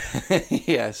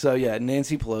 yeah. So yeah,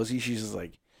 Nancy Pelosi, she's just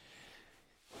like,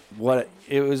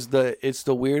 it's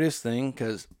the weirdest thing,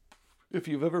 because if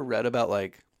you've ever read about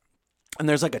like, and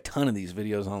there's like a ton of these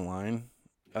videos online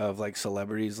of like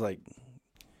celebrities, like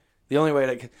the only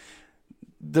way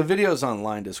the videos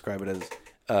online describe it as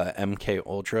MK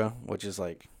Ultra, which is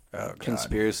like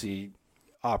conspiracy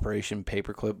Operation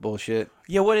Paperclip bullshit.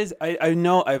 Yeah, what is? I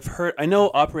know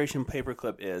Operation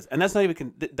Paperclip is, and that's not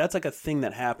even. That's like a thing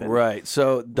that happened. Right.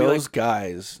 So those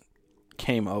guys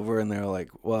came over and they were like,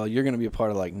 "Well, you're going to be a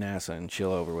part of like NASA and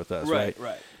chill over with us, right?"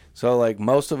 Right. So, like,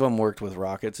 most of them worked with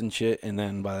rockets and shit, and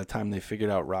then by the time they figured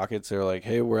out rockets, they're like,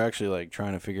 hey, we're actually, like,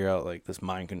 trying to figure out, like, this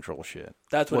mind control shit.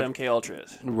 That's what MK Ultra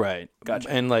is. Right. Gotcha.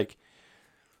 And, like,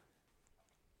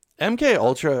 MK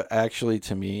Ultra actually,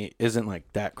 to me, isn't,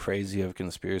 like, that crazy of a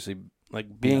conspiracy.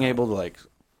 Like, being able to, like,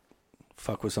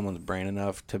 fuck with someone's brain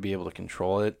enough to be able to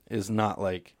control it is not,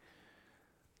 like...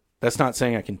 That's not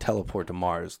saying I can teleport to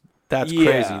Mars. That's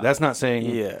crazy. That's not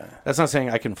saying That's not saying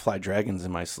I can fly dragons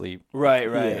in my sleep.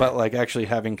 Right. But like actually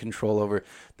having control over.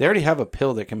 They already have a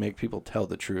pill that can make people tell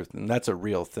the truth, and that's a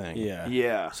real thing.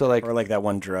 Yeah. So like, or like that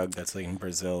one drug that's like in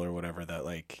Brazil or whatever that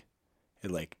like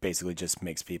it like basically just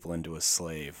makes people into a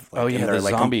slave. Like, oh yeah, the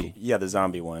like zombie. The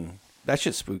zombie one. That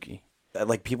shit's spooky.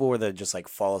 Like people where they just like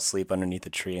fall asleep underneath a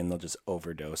tree and they'll just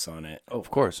overdose on it. Oh, of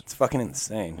course. It's fucking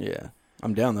insane. Yeah.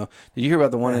 I'm down though. Did you hear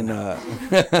about the one in?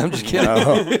 I'm just kidding.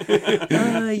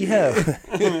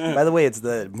 Yeah. By the way, it's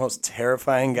the most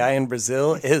terrifying guy in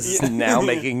Brazil is now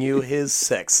making you his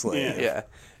sex slave. Yeah,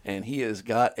 and he has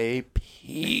got a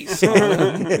piece.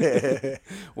 On him.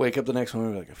 Wake up the next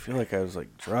morning, like I feel like I was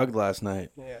like drugged last night.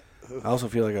 Yeah. I also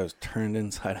feel like I was turned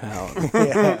inside out.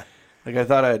 Yeah. Like I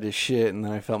thought I had to shit, and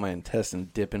then I felt my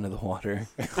intestine dip into the water.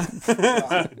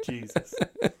 Oh, Jesus.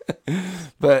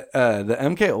 But the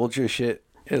MK Ultra shit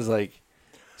is like,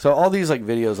 so all these like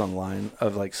videos online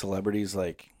of like celebrities,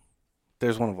 like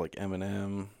there's one of like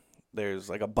Eminem, there's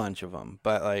like a bunch of them,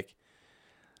 but like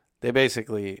they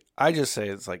basically, I just say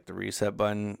it's like the reset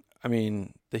button. I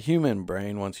mean, the human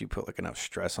brain, once you put like enough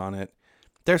stress on it,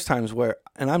 there's times where,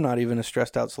 and I'm not even a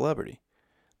stressed out celebrity,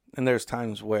 and there's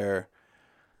times where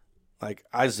like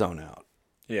I zone out.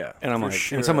 Yeah. And I'm like,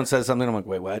 sure. and someone says something, I'm like,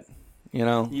 wait, what? You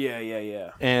know?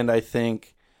 Yeah. And I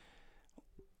think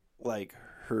like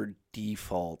her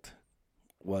default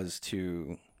was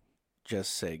to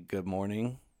just say good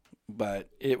morning, but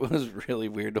it was really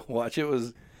weird to watch. It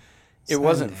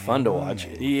wasn't fun to watch.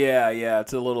 Yeah,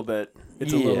 it's a little bit,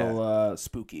 it's a little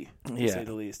spooky, to say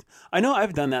the least. I know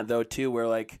I've done that though too, where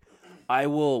like I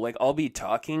will like, I'll be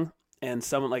talking and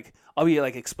someone like, I'll be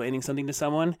like explaining something to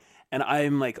someone and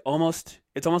I'm like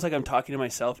it's almost like I'm talking to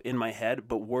myself in my head,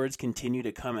 but words continue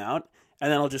to come out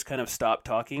and then I'll just kind of stop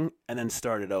talking and then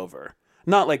start it over.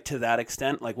 Not like to that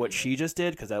extent, like what she just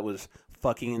did, because that was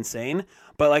fucking insane.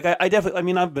 But like I definitely, I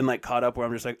mean, I've been like caught up where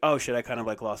I'm just like, oh shit, I kind of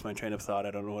like lost my train of thought.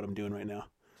 I don't know what I'm doing right now.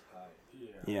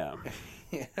 Yeah.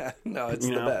 Yeah. No, it's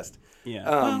the best. Yeah.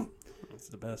 Well, it's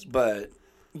the best. But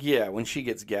yeah, when she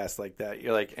gets gassed like that,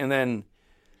 you're like, and then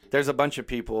there's a bunch of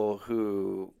people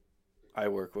who I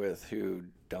work with who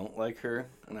don't like her,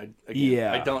 and I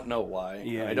don't know why.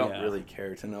 Yeah, I don't really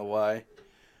care to know why,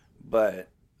 but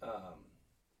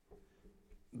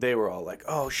they were all like,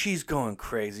 "Oh, she's going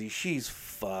crazy. She's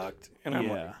fucked." And I'm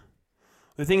like,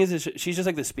 the thing is she's just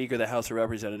like the Speaker of the House of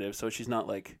Representatives, so she's not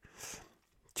like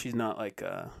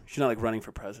running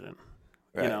for president.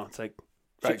 right. You know, it's like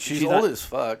She's old as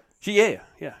fuck. she is.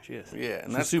 Yeah, and She's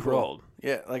that's super cool. old.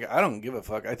 Yeah, like I don't give a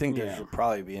fuck. I think there Yeah. should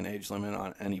probably be an age limit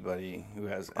on anybody who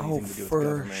has anything to do with for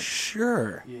government.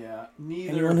 sure. Yeah,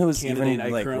 neither Anyone who's candidate even, I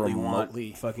like, currently remotely-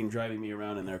 want fucking driving me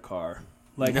around in their car.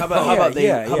 Like, No. how about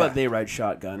Yeah. they ride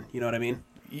shotgun? You know what I mean?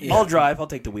 Yeah. I'll drive. I'll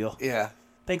take the wheel. Yeah.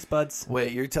 Thanks, buds.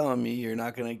 Wait, you're telling me you're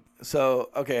not gonna? So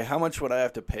okay, how much would I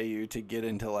have to pay you to get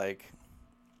into like?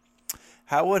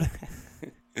 How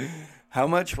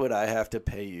much would I have to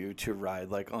pay you to ride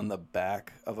like on the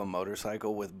back of a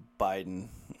motorcycle with Biden?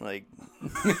 Like,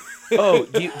 Oh,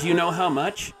 do you know how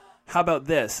much? How about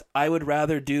this? I would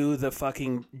rather do the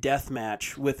fucking death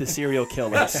match with the serial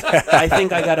killers. I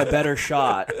think I got a better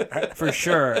shot for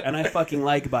sure, and I fucking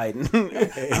like Biden.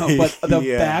 But the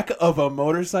back of a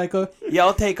motorcycle, yeah,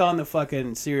 I'll take on the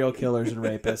fucking serial killers and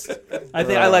rapists. I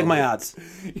think I like my odds.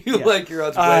 you like your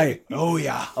odds? Oh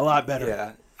yeah, a lot better.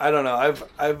 Yeah, I don't know.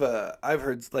 I've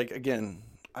heard like again.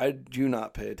 I do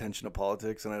not pay attention to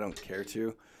politics, and I don't care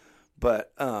to.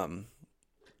 But I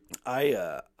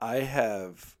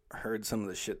have heard some of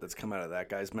the shit that's come out of that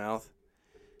guy's mouth,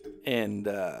 and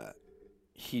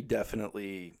he's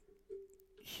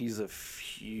a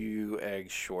few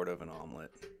eggs short of an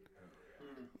omelet.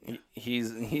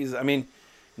 He's. I mean,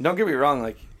 don't get me wrong.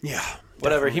 Like, Yeah,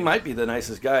 whatever. He might be the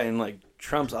nicest guy, and like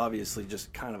Trump's obviously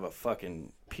just kind of a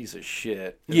fucking piece of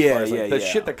shit. As Yeah, far as, like, yeah, The yeah.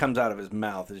 shit that comes out of his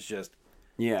mouth is just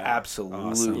yeah, absolute.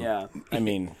 Awesome. yeah, I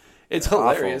mean, It's awful,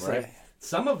 hilarious. right? Like,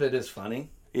 some of it is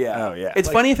funny. yeah. Oh, yeah. It's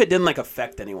Like- funny if it didn't like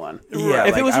affect anyone. Yeah, if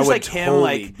it like, was I just would like him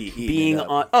totally like be eating being it up.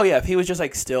 on. Oh yeah, if he was just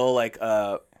like still like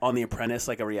on The Apprentice,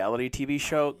 like a reality TV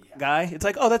show guy, it's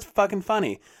like, oh, that's fucking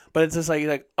funny. But it's just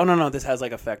like oh no, this has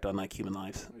like effect on like human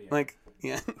lives. Like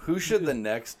yeah. Who should the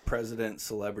next president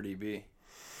celebrity be?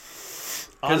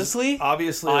 Honestly,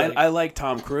 obviously, I like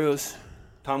Tom Cruise.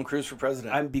 Tom Cruise for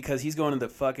president. Because he's going to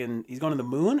the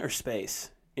moon or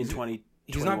space in 2021.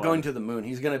 He's not going to the moon.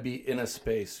 He's going to be in a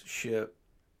spaceship,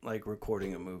 like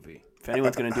recording a movie. If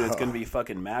anyone's going to do it, it's going to be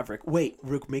fucking Maverick. Wait,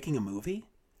 Rook making a movie?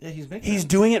 Yeah, he's making. He's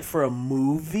doing it for a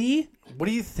movie? What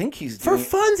do you think he's For doing?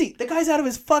 funsie. The guy's out of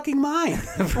his fucking mind.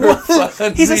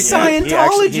 funsie. He's a Yeah,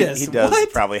 Scientologist. He does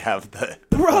What? probably have the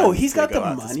Bro, funds he's to got go the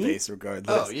out to money. space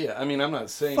regardless. Oh yeah, I mean, I'm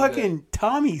not saying Fucking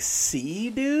Tommy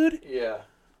C, dude. that,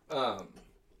 yeah,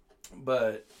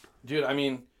 but dude, I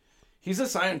mean, he's a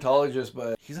Scientologist,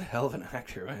 but he's a hell of an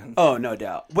actor, man. Oh, no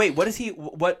doubt. Wait, what is he?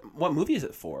 What movie is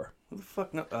it for? Who the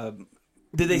fuck? No,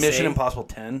 Did they Mission say? Impossible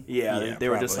 10. Yeah, Yeah, they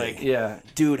were just probably. like, Yeah,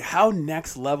 dude, how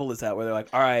next level is that? Where they're like,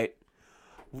 all right,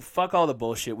 fuck all the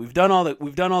bullshit. We've done all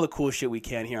the cool shit we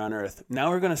can here on Earth. Now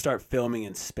we're gonna start filming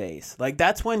in space. Like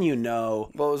that's when you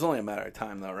know well, it was only a matter of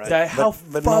time, though, right? that how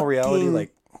but in all reality, fucking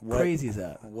like what, crazy is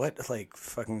that? What like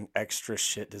fucking extra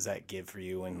shit does that give for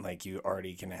you when like you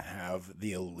already gonna have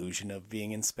the illusion of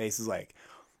being in space? Is like,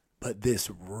 but this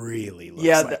really looks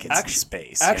like it's in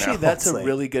space. Actually, that's It's a like,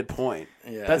 really good point.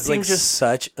 Yeah. That it's like seems just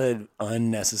such an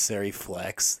unnecessary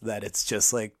flex that it's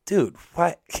just like, dude,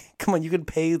 why? Come on, you could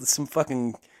pay some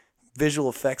fucking visual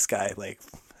effects guy like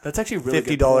that's actually a really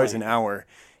 $50 good an hour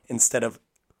instead of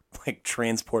like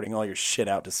transporting all your shit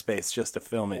out to space just to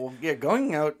film it. Well, yeah,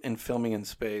 going out and filming in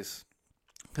space,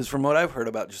 because from what I've heard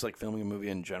about just like filming a movie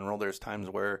in general, there's times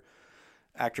where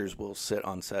actors will sit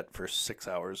on set for 6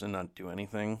 hours and not do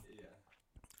anything. Yeah.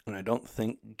 And I don't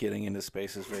think getting into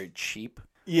space is very cheap.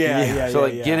 Yeah. So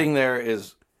like getting there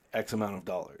is X amount of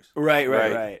dollars.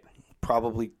 Right.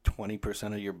 Probably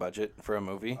 20% of your budget for a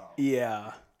movie.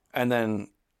 Yeah. And then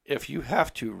if you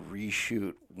have to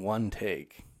reshoot one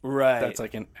take, Right. that's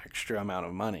like an extra amount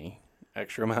of money. And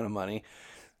Someone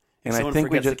I think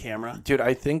forgets we the just, camera. dude,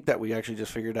 I think that we actually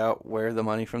just figured out where the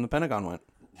money from the Pentagon went.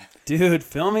 Dude,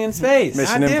 filming in space.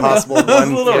 Mission God damn it. Impossible Those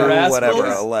 1 little through rascals.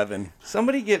 whatever 11.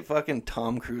 Somebody get fucking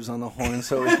Tom Cruise on the horn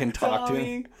so we can talk to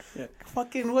him. Tommy.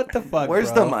 Fucking what the fuck?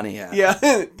 Where's bro? the money at? Yeah,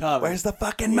 Tommy. Where's the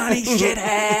fucking money,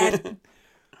 shithead?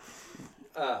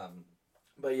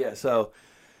 But yeah, so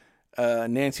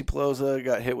Nancy Pelosi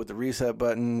got hit with the reset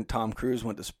button. Tom Cruise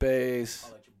went to space.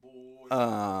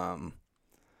 I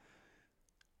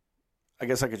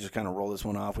guess I could just kind of roll this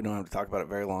one off. We don't have to talk about it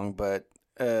very long, but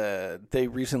they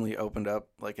recently opened up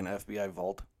like an FBI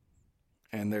vault,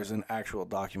 and there's an actual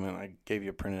document. I gave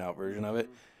you a printed out version of it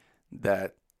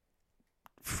that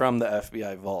from the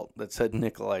FBI vault that said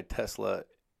Nikolai Tesla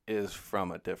is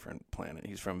from a different planet.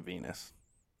 He's from Venus.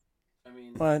 I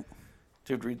mean, What?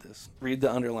 Dude, read this. Read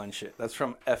the underlined shit. That's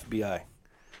from FBI.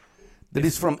 That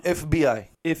is from FBI.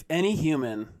 if any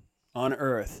human on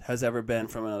Earth has ever been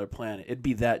from another planet, it'd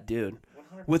be that dude.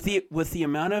 With the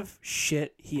amount of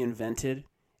shit he invented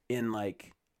in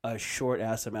like a short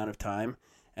ass amount of time,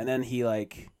 and then he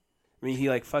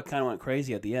fuck kind of went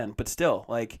crazy at the end, but still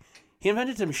like he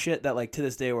invented some shit that like to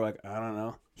this day we're like I don't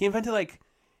know. He invented like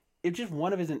it just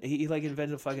one of his he like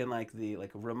invented fucking like the like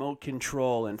remote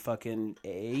control and fucking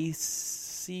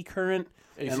AC current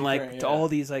and like current, to all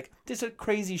these like just a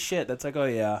crazy shit that's like oh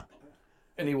yeah.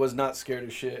 And he was not scared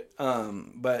of shit.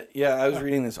 But yeah, I was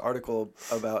reading this article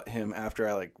about him after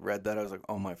I like read that. I was like,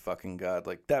 oh my fucking God,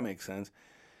 like that makes sense.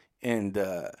 And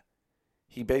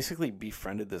he basically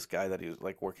befriended this guy that he was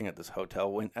like working at this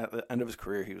hotel. When at the end of his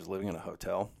career, he was living in a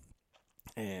hotel,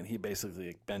 and he basically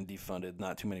like, been defunded.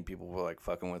 Not too many people were like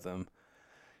fucking with him.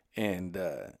 And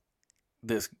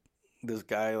this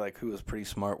guy like who was pretty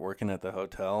smart working at the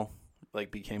hotel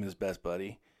like became his best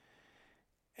buddy,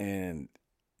 and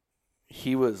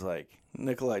he was like,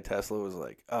 Nikolai Tesla was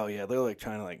like, oh yeah, they're like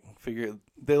trying to like figure,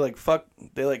 they like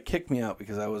kicked me out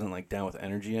because I wasn't like down with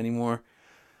energy anymore.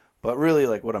 But really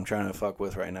like what I'm trying to fuck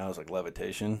with right now is like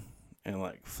levitation and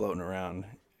like floating around.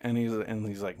 And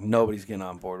he's like, nobody's getting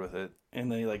on board with it. And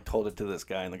then he like told it to this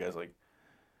guy, and the guy's like,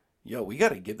 yo, we got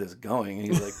to get this going. And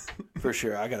he's like, for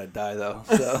sure, I got to die though.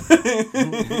 So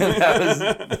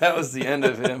that was the end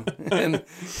of him. And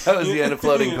that was the end of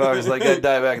floating cars. Like I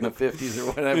died back in the 50s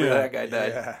or whenever that guy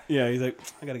died. Yeah, he's like,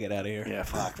 I gotta get out of here. Yeah,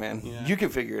 fuck, man. Yeah. You can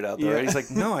figure it out though, right? He's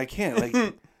like, no, I can't.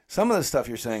 Like some of the stuff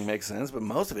you're saying makes sense, but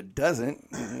most of it doesn't.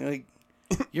 You're like,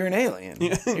 you're an alien.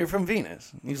 You're from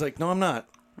Venus. He's like, no, I'm not.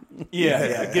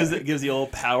 Yeah. Gives the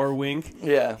old power wink.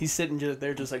 Yeah. He's sitting just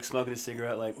there, just like smoking a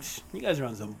cigarette. Like, you guys are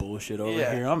on some bullshit over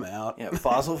Yeah. here. I'm out. Yeah,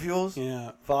 fossil fuels.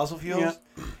 Yeah. Fossil fuels.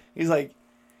 Yeah. He's like,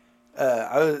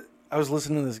 I was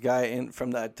listening to this guy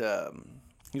from that.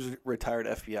 He was a retired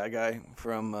FBI guy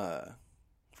from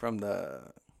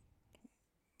that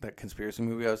conspiracy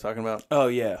movie I was talking about. Oh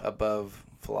yeah. Above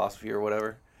Philosophy or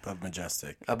whatever. Above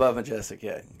Majestic. Above Majestic,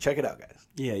 yeah. Check it out, guys.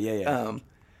 Yeah.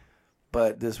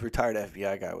 But this retired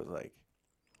FBI guy was like,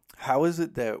 how is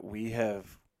it that we have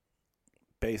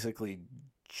basically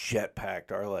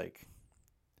jetpacked our, like,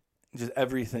 just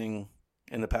everything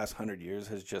in the past 100 years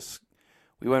has just,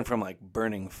 we went from, like,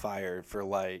 burning fire for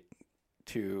light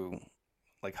to,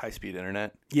 like, high-speed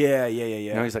internet. Yeah.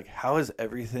 You know, he's like, how has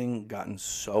everything gotten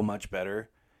so much better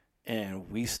and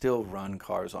we still run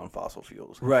cars on fossil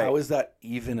fuels? Right. How is that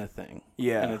even a thing?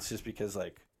 Yeah. And it's just because,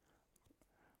 like,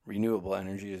 renewable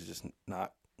energy is just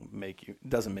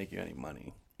doesn't make you any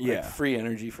money. Yeah. Like, free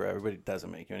energy for everybody doesn't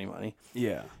make you any money.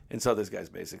 Yeah. And so this guy's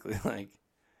basically like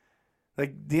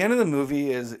the end of the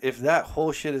movie is, if that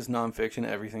whole shit is nonfiction,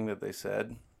 everything that they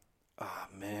said, oh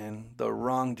man, the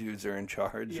wrong dudes are in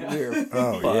charge. Yeah. We're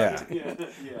fucked. Yeah.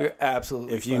 We're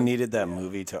absolutely If you fucked. needed that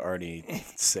movie to already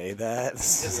say that,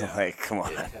 it's like, come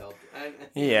on. It helped.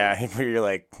 Yeah, you're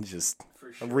like, just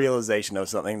a realization of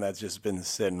something that's just been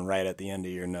sitting right at the end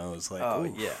of your nose. Like, Oh,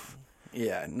 oof.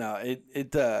 yeah. No, it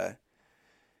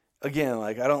again,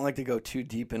 like, I don't like to go too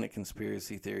deep into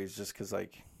conspiracy theories just because,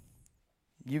 like,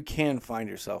 you can find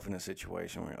yourself in a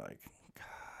situation where you're like, God,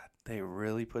 they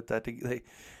really put that together.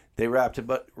 They wrapped it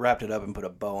up and put a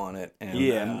bow on it. And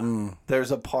then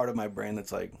there's a part of my brain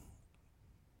that's like,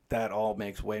 that all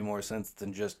makes way more sense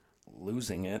than just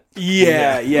losing it.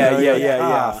 Yeah.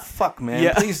 Ah, fuck, man.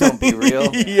 Yeah. Please don't be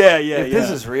real. Yeah. If this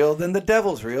is real, then the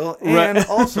devil's real, and Right.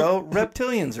 also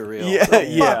reptilians are real. Yeah, So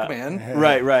yeah. fuck, man.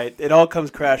 Right. It all comes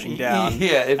crashing down.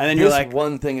 Yeah, if And then this you're like,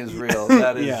 one thing is real,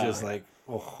 that is Yeah. just like,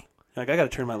 oh, I got to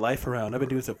turn my life around. I've been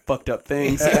doing some fucked up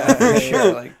things. yeah, for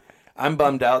sure. Like, I'm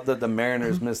bummed out that the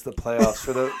Mariners missed the playoffs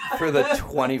for the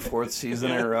 24th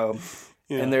season in a row.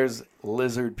 Yeah. And there's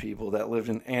lizard people that lived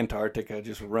in Antarctica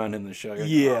just running the show. Like,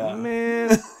 Yeah. oh, man,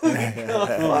 fuck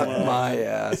my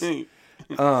ass.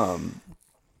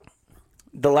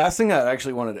 The last thing I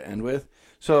actually wanted to end with.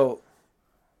 So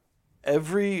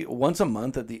once a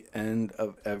month, at the end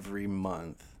of every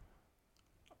month,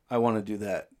 I want to do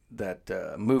that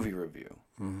movie review.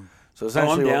 Mm-hmm. So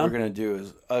essentially, what down. we're gonna do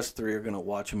is us three are gonna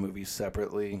watch a movie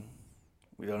separately.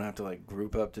 We don't have to like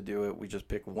group up to do it. We just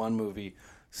pick one movie,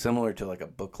 similar to like a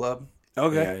book club,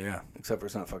 Okay. Yeah. except for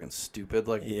it's not fucking stupid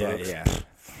like books. Yeah.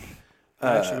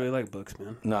 I actually really like books,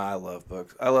 man. No, I love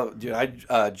books. Dude,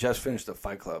 I just finished the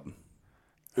Fight Club.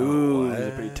 Ooh, is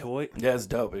it pretty toy? Yeah, it's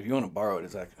dope. If you want to borrow it,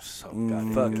 it's actually so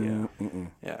goddamn Fuck good. yeah.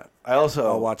 Yeah. I also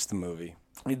I'll watch the movie.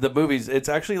 the movies. It's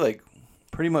actually like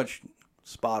pretty much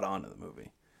spot on to the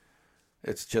movie.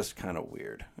 It's just kind of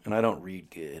weird, and I don't read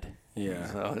good. Yeah.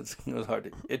 So it was hard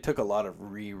to. It took a lot of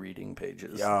rereading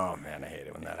pages. Oh, man, I hate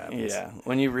it when that happens. Yeah,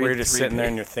 when you read, We're just 3 sitting there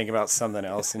and pages- you're thinking about something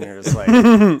else, and you're just like,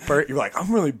 you're like,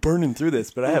 I'm really burning through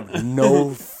this, but I have no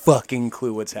fucking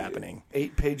clue what's happening.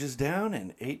 8 pages down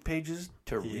and 8 pages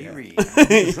to reread.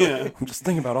 I'm just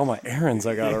thinking about all my errands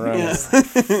I got to run.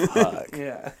 Fuck.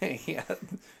 Yeah, yeah.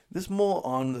 This mole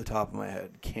on the top of my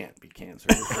head can't be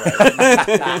cancerous.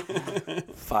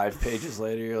 Right? 5 pages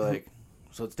later, you're like,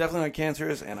 so it's definitely not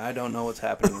cancerous, and I don't know what's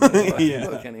happening with this fucking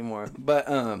book anymore.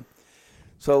 But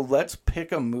so let's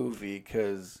pick a movie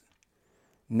because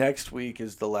next week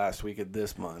is the last week of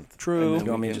this month. True. And Do then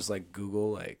you want we me to can- just like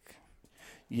Google like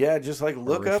yeah, just like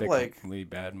look up like really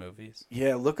bad movies?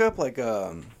 look up like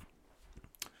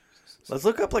let's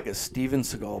look up like a Steven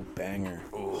Seagal banger.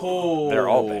 Oh, They're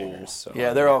all bangers. So.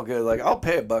 Yeah, they're all good. Like I'll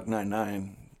pay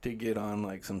 $1.99 to get on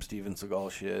like some Steven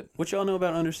Seagal shit. What y'all know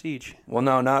about Under Siege? Well,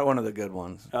 no, not one of the good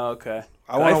ones. Oh, okay.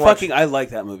 I wanna watch- I like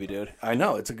that movie, dude. I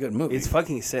know it's a good movie, It's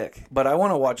fucking sick. but I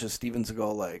want to watch a Steven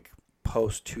Seagal like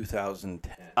post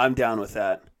 2010. I'm down with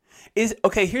that.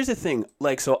 Here's the thing.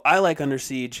 Like, so I like Under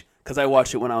Siege because I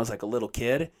watched it when I was like a little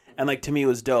kid, and like to me it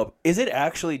was dope. Is it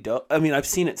actually dope? I mean, I've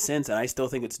seen it since, and I still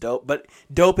think it's dope, but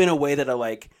dope in a way that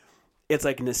it's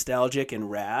like nostalgic and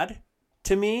rad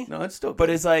to me. No, it's still good. But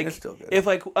it's like still good. if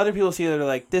like other people see it, they're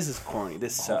like, "This is corny.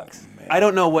 This sucks." I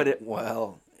don't know what it.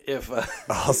 well, if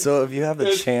Also, if you have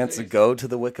the chance, go to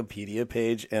the Wikipedia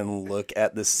page and look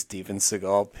at the Steven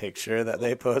Seagal picture that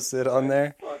they posted on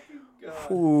there.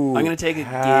 Ooh, I'm gonna take a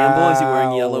gamble. Is he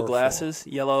wearing yellow powerful. glasses,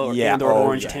 yellow Yeah, and or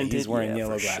orange yeah, tinted? he's wearing Yeah,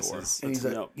 yellow for sure.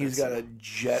 glasses. he's got a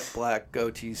jet black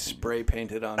goatee spray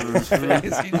painted on his face,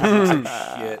 he just looks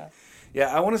like shit.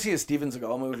 Yeah, I want to see a Steven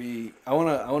Seagal movie. I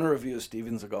want to review a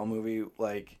Steven Seagal movie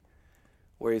like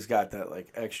where he's got that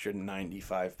like extra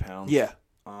 95 pounds. Yeah.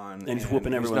 On And he's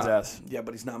whooping everyone's not- ass. Yeah,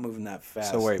 but he's not moving that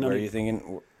fast. So wait, No what are need- you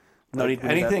thinking? No need to do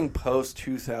that. anything post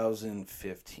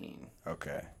 2015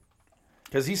 Okay.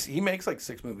 because he makes like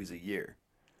 6 movies a year.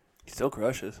 He still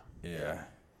crushes. Yeah.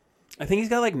 I think he's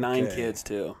got like 9 Okay. kids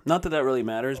too. Not that really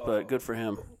matters, but good for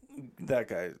him. that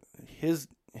guy, his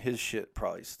shit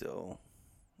probably still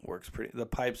works pretty. The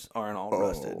pipes aren't all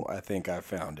rusted. Oh, I think I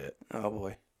found it. Oh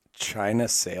boy. China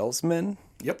salesman.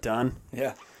 Done.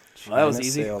 Yeah. Well, that was China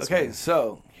easy. salesman. Okay,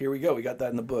 so here we go. We got that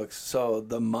in the books. So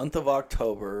the month of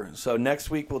October. So next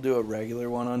week we'll do a regular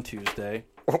one on Tuesday.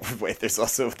 Oh, wait, there's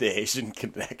also the Asian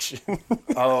connection.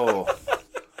 Oh.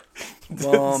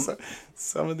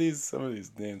 Some of these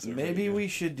names are Maybe we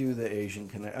should do the Asian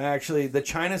connect. Actually, the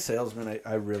China salesman.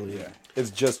 I really. Yeah,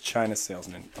 it's just China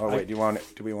salesman. Oh wait, do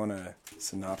we want a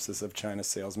synopsis of China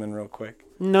salesman real quick?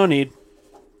 No need.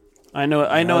 I know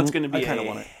it's going to be. I kind of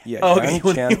want it. Yeah. Oh, Yan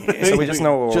okay. Chen, so we just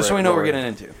know what Just so we know what we're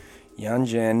getting. getting into. Yan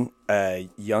Jin, a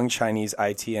young Chinese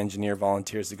IT engineer,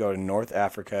 volunteers to go to North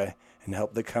Africa and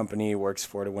help the company he works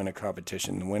for to win a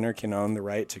competition. The winner can own the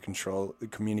right to control the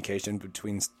communication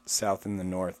between South and the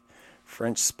North.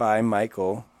 French spy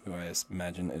Michael, who I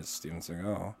imagine is Steven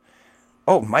Seagal.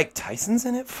 Oh, Mike Tyson's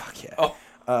in it? Fuck yeah. Oh.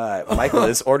 Michael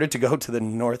is ordered to go to the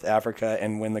North Africa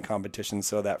and win the competition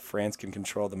so that France can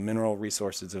control the mineral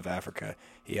resources of Africa.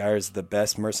 He hires the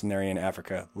best mercenary in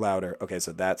Africa, Lauder. Okay,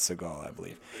 so that's Seagal, I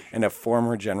believe. And a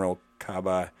former General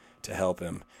Kaba to help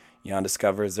him. Jan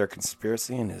discovers their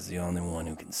conspiracy and is the only one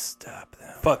who can stop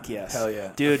them. Fuck yes. Hell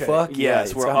yeah. Dude, Okay. fuck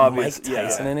yes. It's We're got obvious. Mike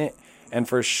Tyson in it. And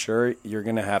for sure, you're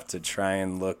going to have to try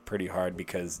and look pretty hard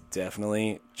because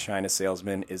definitely China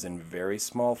Salesman is in very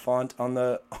small font on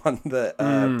the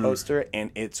poster,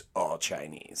 and it's all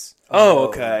Chinese. Oh,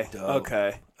 okay. dope.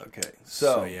 Okay. Okay.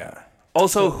 So yeah.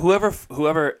 Also,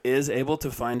 whoever is able to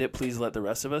find it, please let the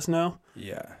rest of us know.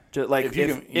 Yeah. Just like If you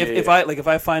can- if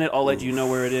I find it, I'll let you know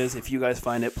where it is. If you guys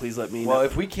find it, please let me Well, know.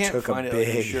 if we can't Took a find it, I'm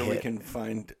big sure we hit. can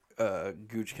find.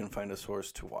 Gooch can find a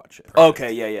source to watch it.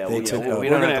 Okay, yeah. They Well, took yeah, a- We we're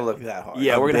don't gonna have to look that hard.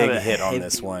 Yeah, A we're gonna big have a hit on heavy-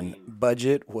 this one.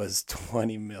 Budget was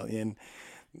 20 million.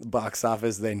 Box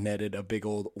office, they netted a big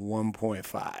old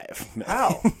 1.5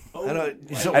 How? I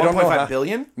don't. So I don't know 1.5 how-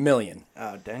 billion? million.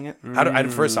 Oh, dang it!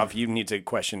 First off, you need to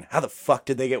question how the fuck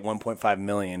did they get 1.5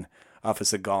 million off a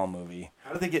Seagal movie?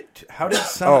 How did they get? How did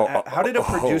how did a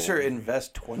producer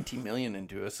invest 20 million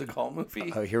into a Seagal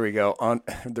movie? Oh, here we go. On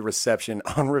the reception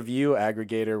on review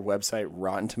aggregator website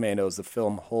Rotten Tomatoes, the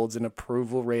film holds an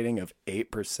approval rating of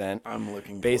 8%, I'm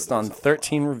looking based forward on to this.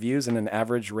 13 reviews and an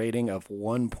average rating of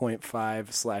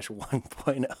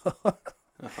 1.5/1.0.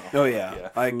 Oh yeah.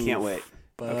 I can't wait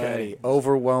Buddy,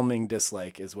 overwhelming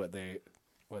dislike is what they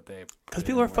because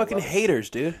people are fucking haters,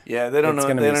 dude. Yeah, they don't It's know.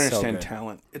 gonna They be don't so understand good.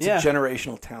 talent. It's Yeah. a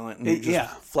generational talent, and you're just yeah.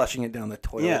 flushing it down the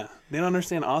toilet. Yeah, they don't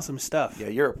understand awesome stuff. Yeah,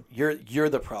 you're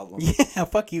the problem. Yeah,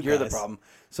 fuck you. You're the guys. problem.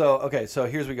 So okay, so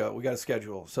here's we go. We got a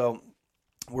schedule. So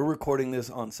we're recording this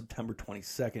on September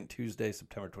 22nd, Tuesday,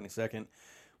 September 22nd.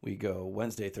 We go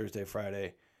Wednesday, Thursday,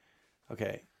 Friday.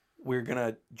 Okay, we're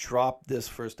gonna drop this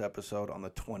first episode on the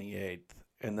 28th,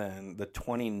 and then the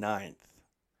 29th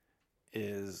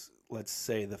is, let's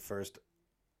say, the first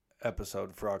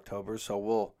episode for October. So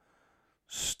we'll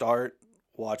start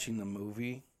watching the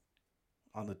movie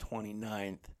on the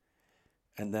 29th,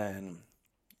 and then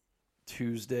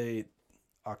Tuesday,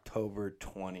 October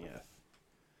 20th,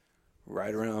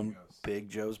 right around Big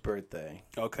Joe's birthday,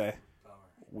 Okay,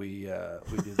 we do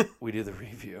the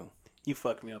review. you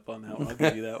fucked me up on that one. I'll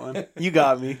give you that one. You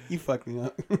got me. You fucked me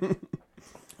up.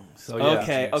 So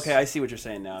yeah, Okay. I see what you're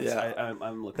saying now. Yeah.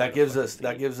 I'm looking. that at gives the us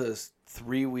fucking thing.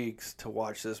 3 weeks to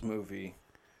watch this movie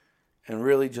and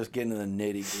really just get into the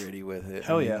nitty gritty with it.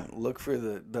 Hell I mean, yeah. Look for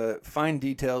the fine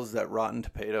details that Rotten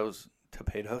Tomatoes.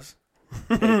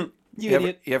 You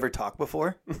idiot. You ever talk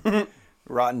before?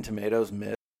 Rotten Tomatoes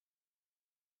myth.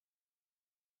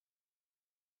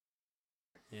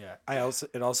 Yeah.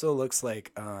 It also looks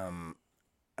like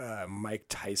Mike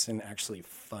Tyson actually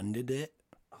funded it.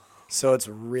 So it's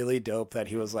really dope that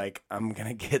he was like, I'm going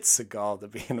to get Seagal to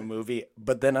be in a movie,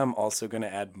 but then I'm also going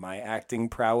to add my acting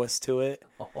prowess to it.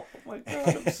 Oh my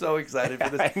god, I'm so excited for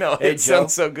this. I know. Hey, It Joe,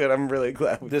 sounds so good. I'm really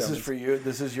glad. this is for you.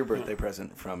 This is your birthday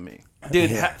present from me. Dude,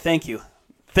 thank you.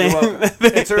 You're welcome.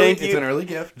 It's early. Thank It's you. an early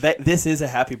gift. This is a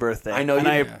happy birthday. I know and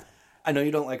you. I know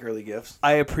you don't like early gifts.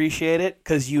 I appreciate it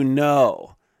because you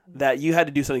know that you had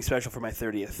to do something special for my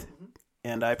 30th,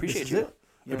 and I appreciate This is you. it.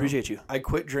 I appreciate you. I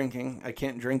quit drinking. I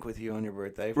can't drink with you on your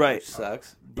birthday. Right. Which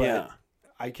sucks. But Yeah.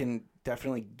 I can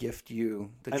definitely gift you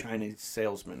the Chinese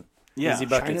salesman. Yeah. Easy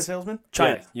China buckets. salesman?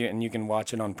 China. Yeah, and you can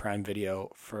watch it on Prime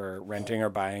Video for renting or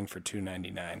buying for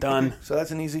 $2.99. Done. So that's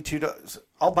an easy $2.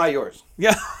 I'll buy yours.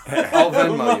 Yeah. I'll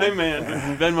Venmo My you.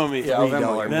 man. Venmo me. Yeah, I'll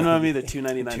Venmo you. Venmo me the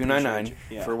 $2.99. $2.99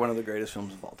 Yeah. for one of the greatest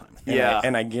films of all time. Yeah.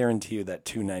 And I guarantee you that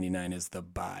 $2.99 is the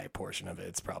buy portion of it.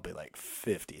 It's probably like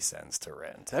 50 cents to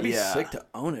rent. That'd be Yeah. sick to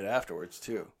own it afterwards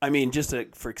too. I mean, just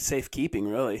for safekeeping,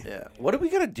 really. Yeah. What do we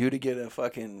gotta do to get a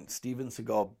fucking Steven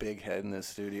Seagal big head in this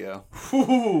studio?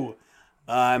 Whew.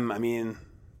 I mean,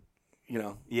 You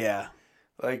know, yeah.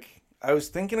 like I was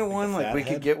thinking of one. Like fat we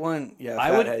head? could get one. Yeah, I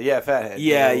fat would- head. Yeah, fat head.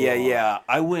 Yeah.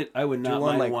 I would not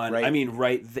one, mind like, one. right- I mean,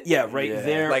 right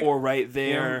there Like, or right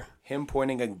there. Him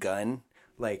pointing a gun,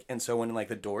 like, and so when like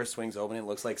the door swings open, it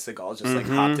looks like Seagal just like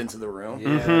hopped into the room.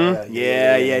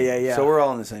 Yeah. So we're all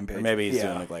on the same page. Or maybe he's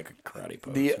Yeah. doing like a karate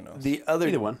pose. The who knows? the other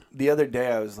Either one. The other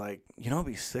day I was like, you know,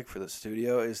 what'd be sick for the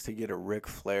studio is to get a Ric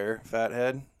Flair fat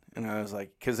head, and I was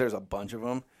like, because there's a bunch of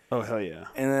them, Oh hell yeah.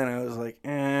 and then I was like,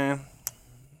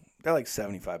 they're like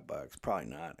 $75. Probably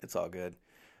not. It's all good.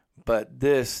 But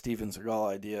this Steven Seagal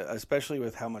idea, especially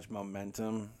with how much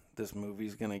momentum this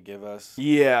movie's gonna give us,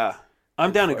 Yeah.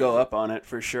 I'm down to go up on it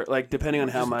for sure. Like depending on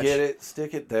how just much. get it,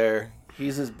 stick it there.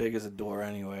 He's as big as a door,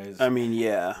 anyways. I mean,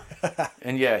 yeah.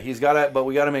 And yeah, he's got it, but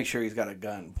we got to make sure he's got a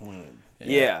gun pointed.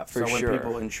 Yeah, for so sure.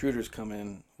 when intruders come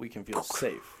in, we can feel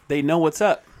safe. They know what's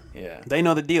up. Yeah. They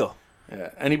know the deal. Yeah.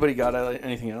 Anybody got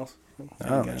anything else?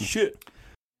 Oh, man. Shit.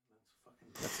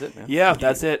 That's it, man. Yeah,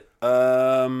 that's it.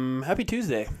 Happy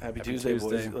Tuesday. Happy Tuesday,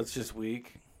 boys. Let's just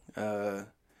week.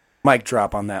 Mic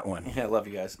drop on that one. Yeah, love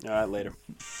you guys. All right, later.